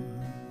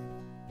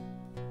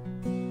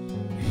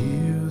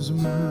 Here's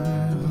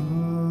my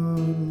heart,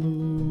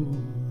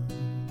 Lord.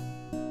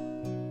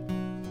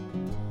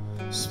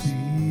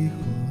 Speak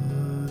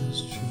what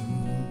is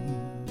true.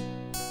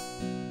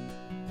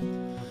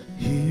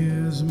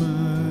 Here's my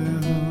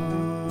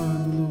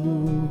heart,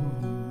 Lord.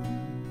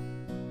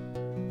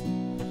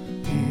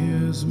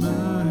 Here's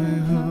my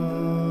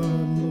heart,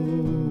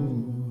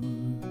 Lord.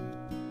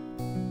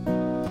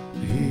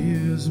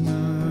 Here's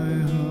my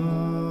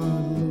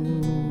heart,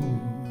 Lord.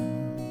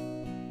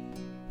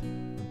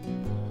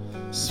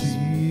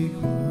 Speak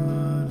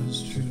what is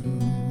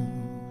true,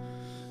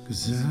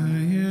 'cause I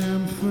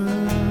am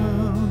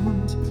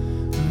found,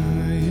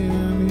 I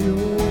am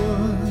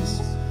yours,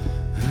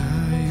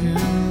 I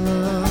am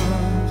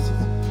loved,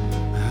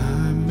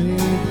 I'm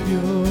made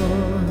pure.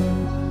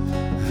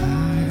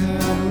 I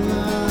have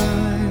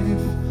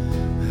life,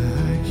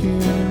 I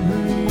can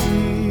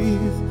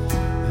breathe,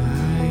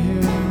 I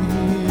am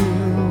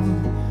healed,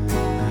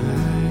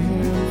 I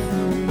am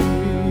free.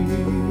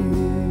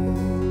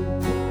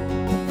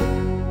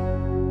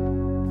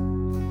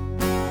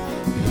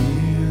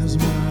 Here's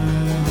my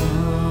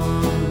heart,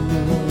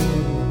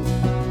 Lord.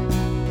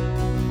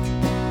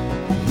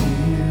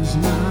 Here's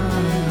my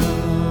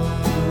heart,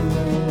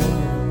 Lord.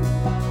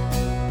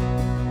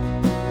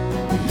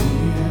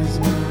 Here's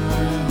my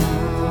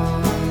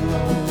heart,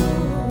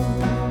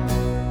 Lord.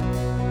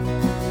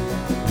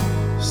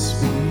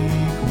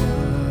 Speak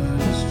what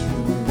is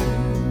true,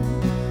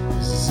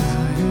 'cause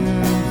I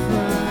am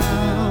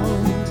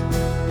found,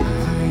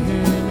 I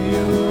am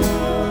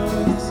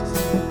yours,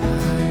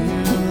 I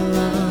am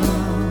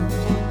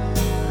loved,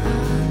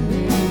 I'm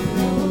made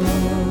pure,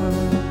 I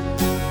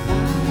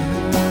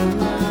have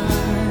life,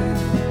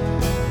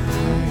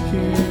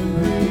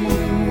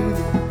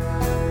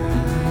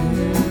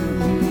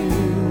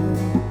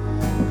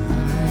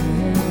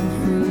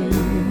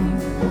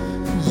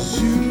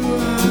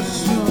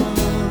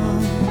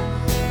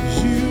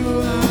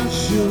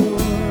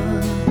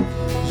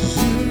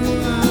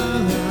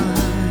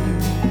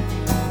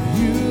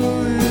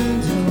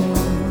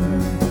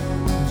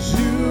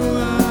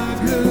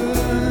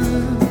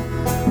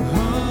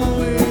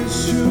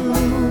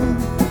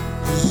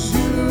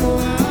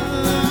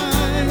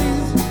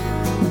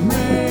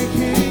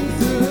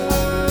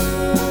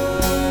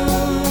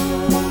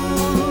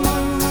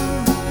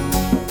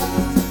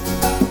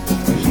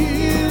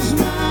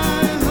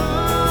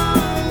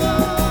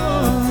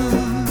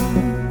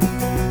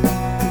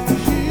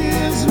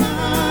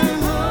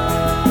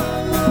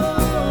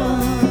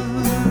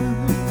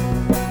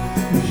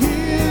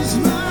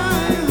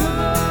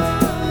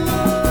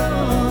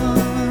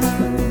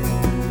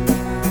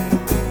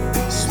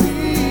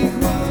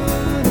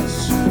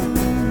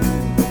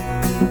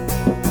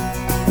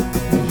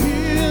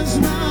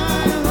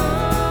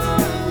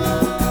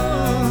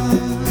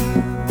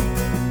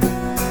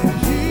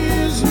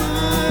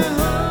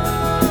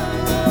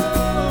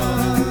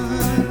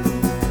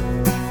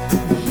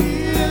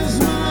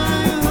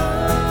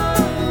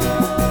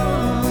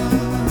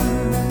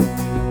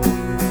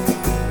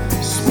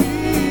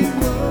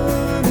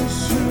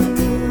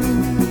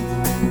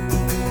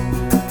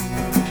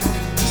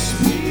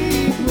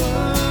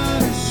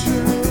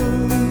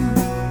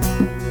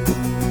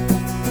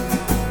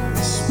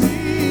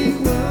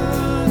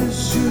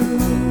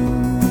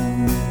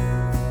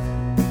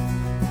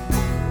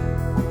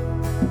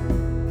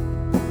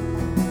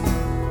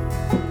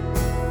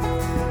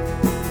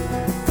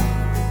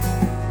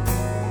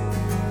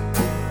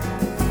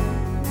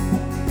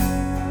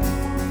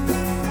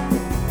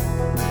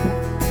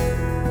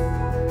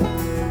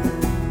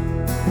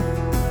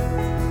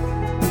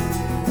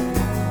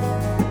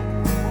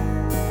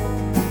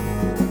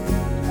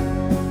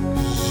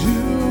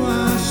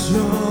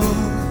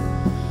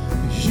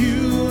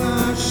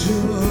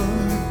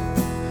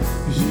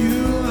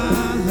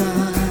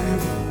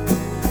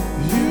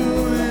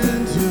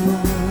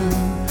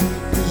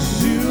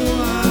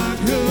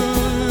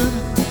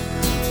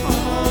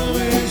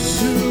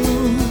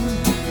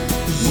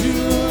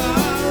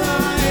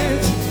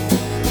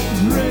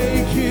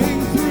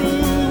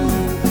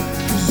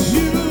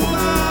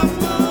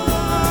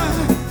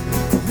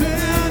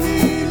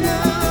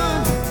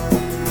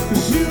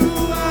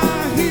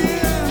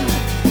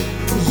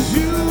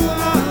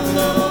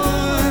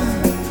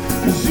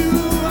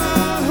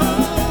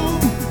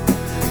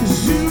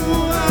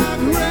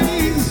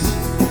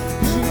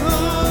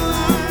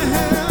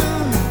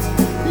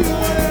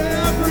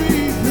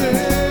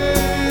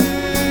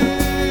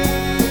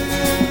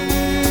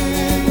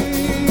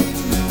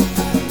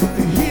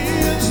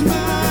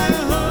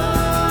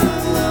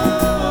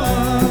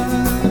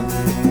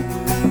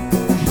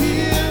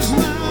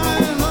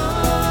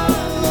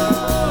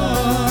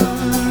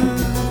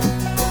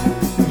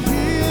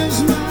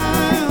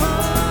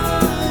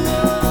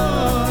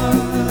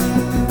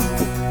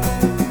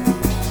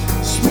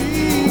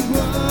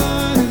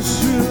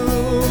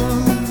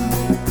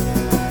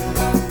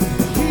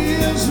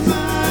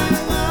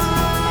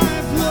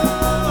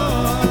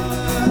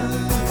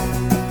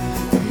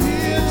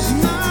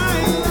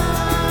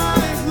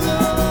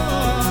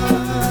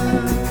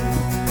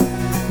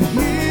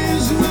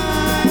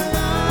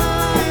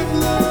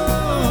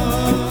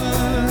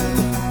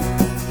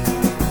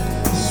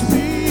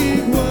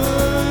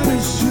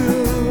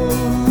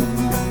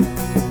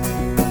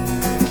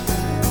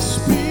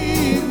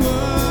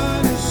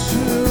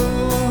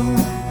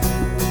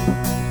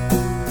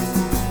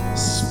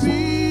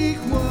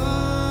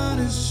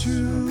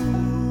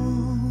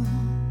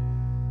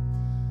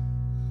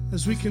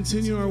 we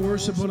continue our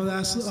worship, I want to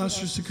ask the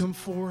ushers to come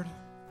forward.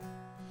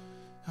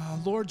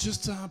 Lord,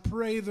 just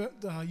pray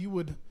that you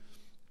would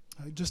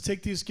just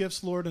take these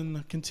gifts, Lord,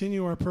 and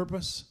continue our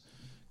purpose,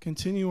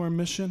 continue our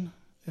mission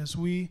as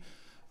we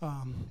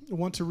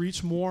want to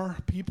reach more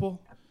people,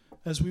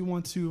 as we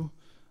want to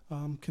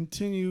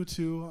continue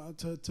to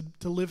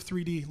live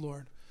 3D,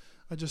 Lord.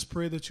 I just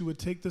pray that you would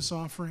take this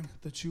offering,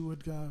 that you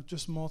would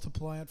just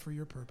multiply it for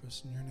your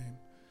purpose. In your name,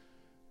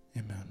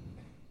 amen.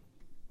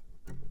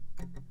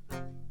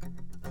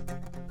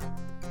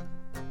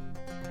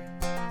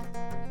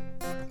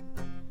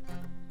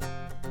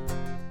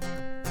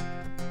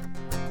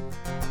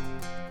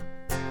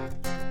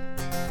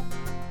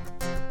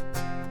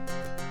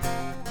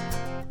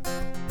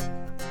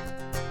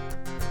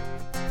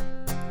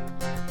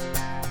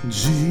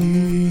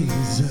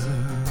 Jesus,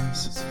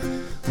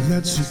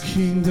 let your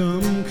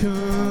kingdom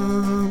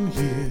come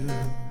here.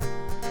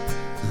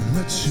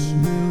 Let your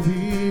will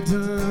be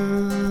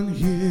done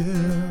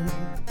here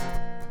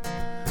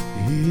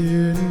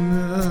in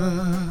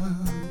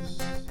us.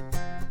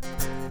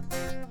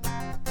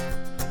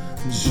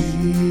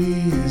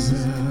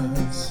 Jesus,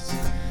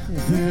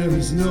 there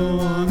is no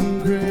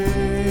one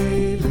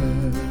greater.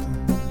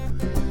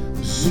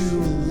 You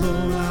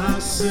alone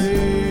are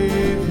Savior.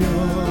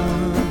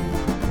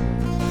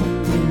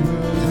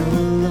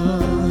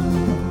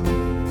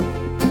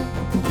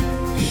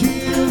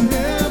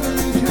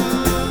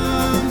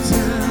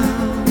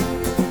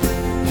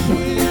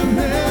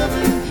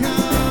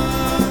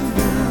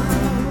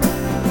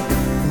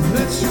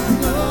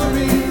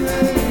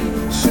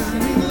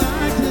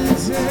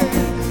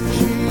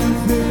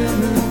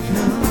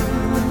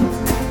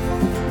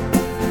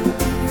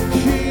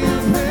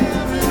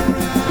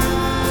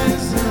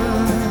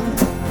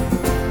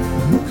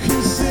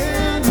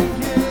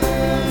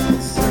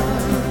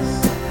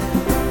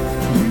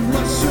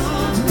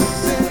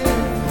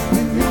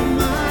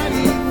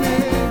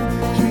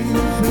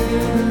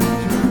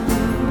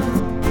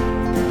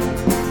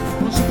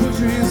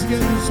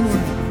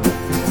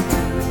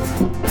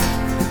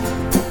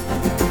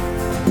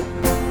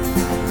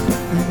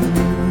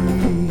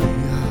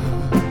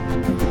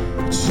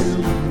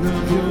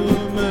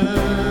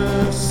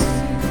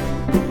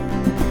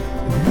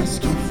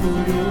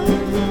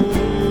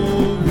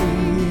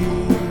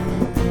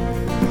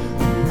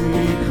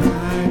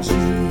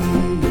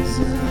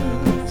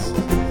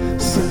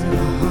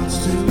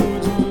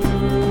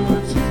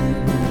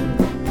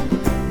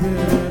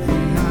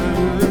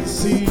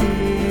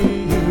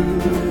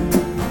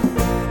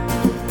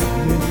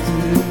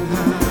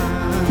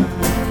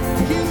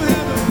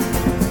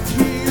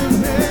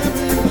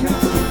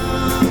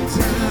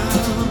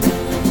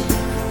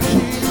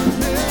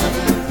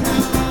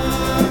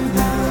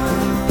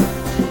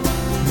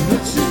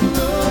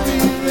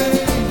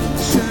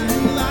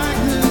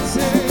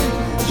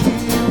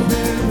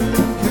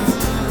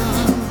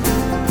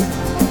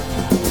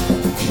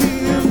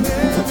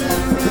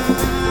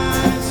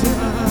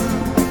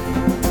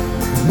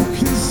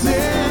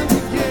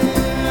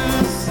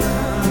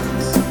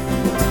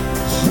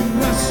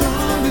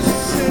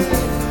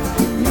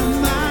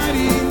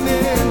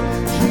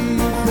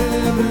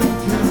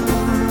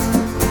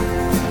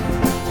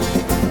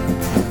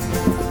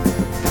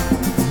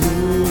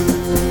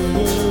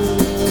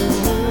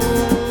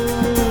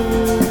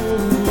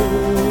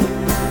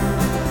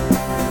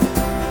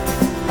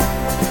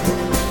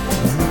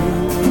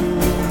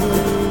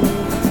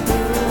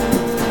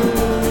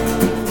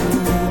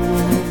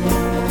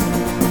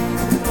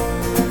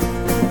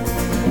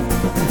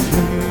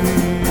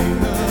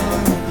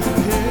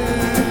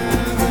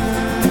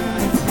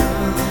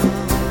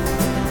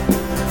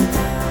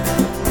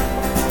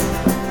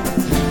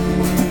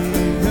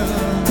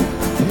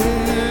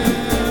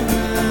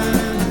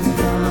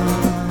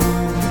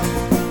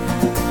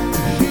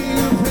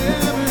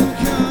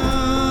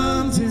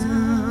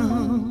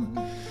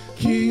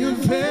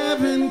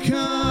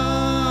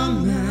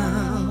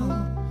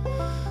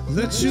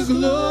 Let your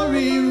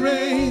glory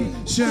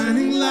reign,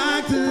 shining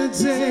like the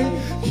day.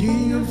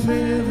 King of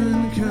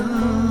heaven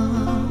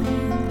come.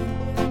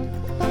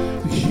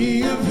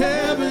 King of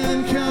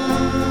heaven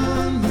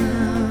come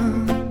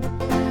now.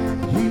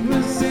 You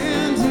will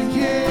stand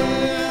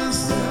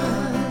against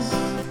us.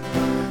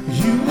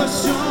 You are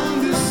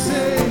strong to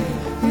save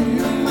in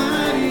your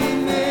mighty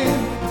name.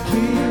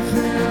 King of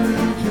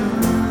heaven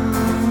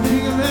come.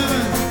 King of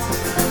heaven.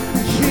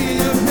 King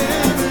of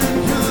heaven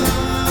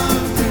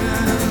come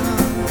down.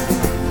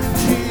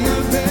 King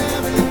of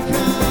heaven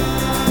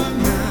come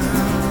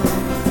now.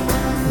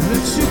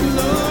 Let your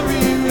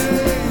glory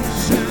reign,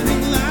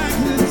 shining like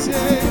the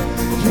day.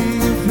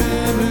 King of heaven.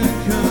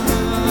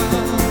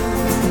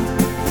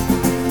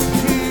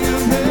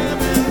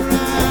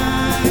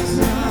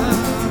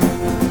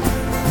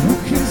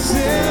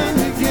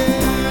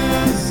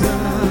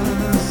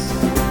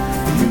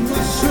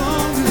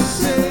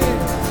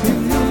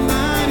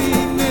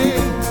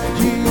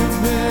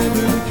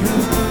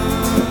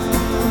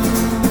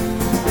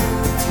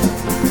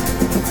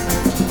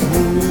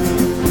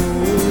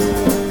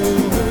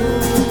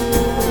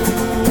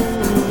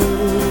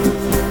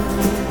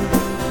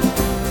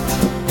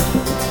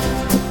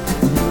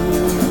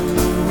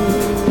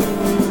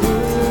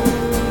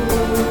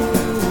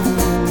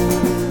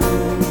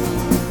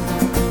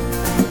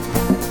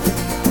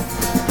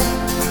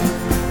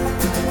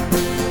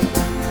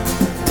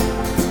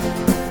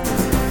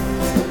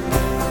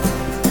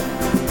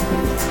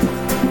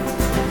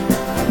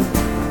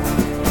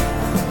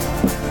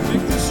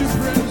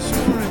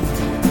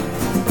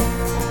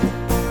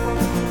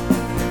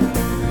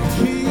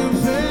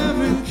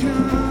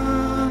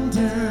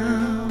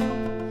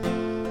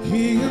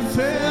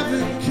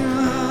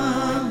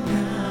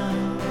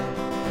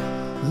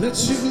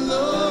 Let your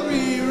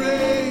glory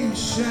reign,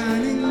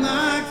 shining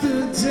like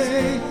the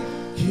day.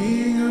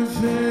 King of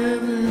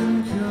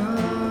heaven, come.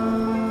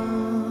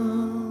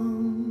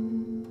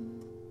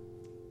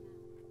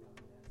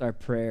 Our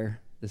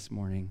prayer this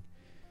morning,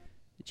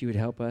 that you would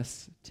help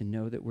us to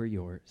know that we're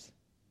yours,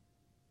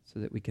 so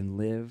that we can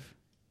live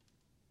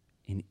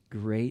in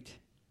great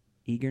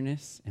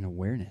eagerness and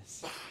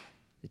awareness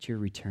that you're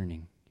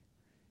returning.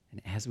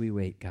 And as we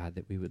wait, God,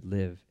 that we would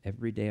live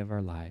every day of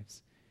our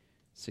lives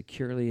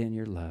securely in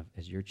your love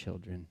as your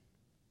children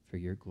for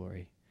your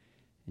glory.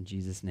 In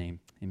Jesus' name,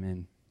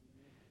 amen.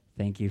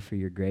 Thank you for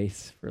your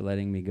grace, for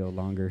letting me go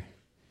longer.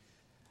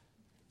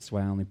 That's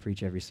why I only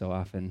preach every so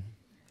often.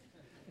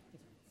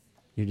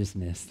 You're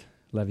dismissed.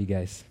 Love you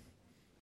guys.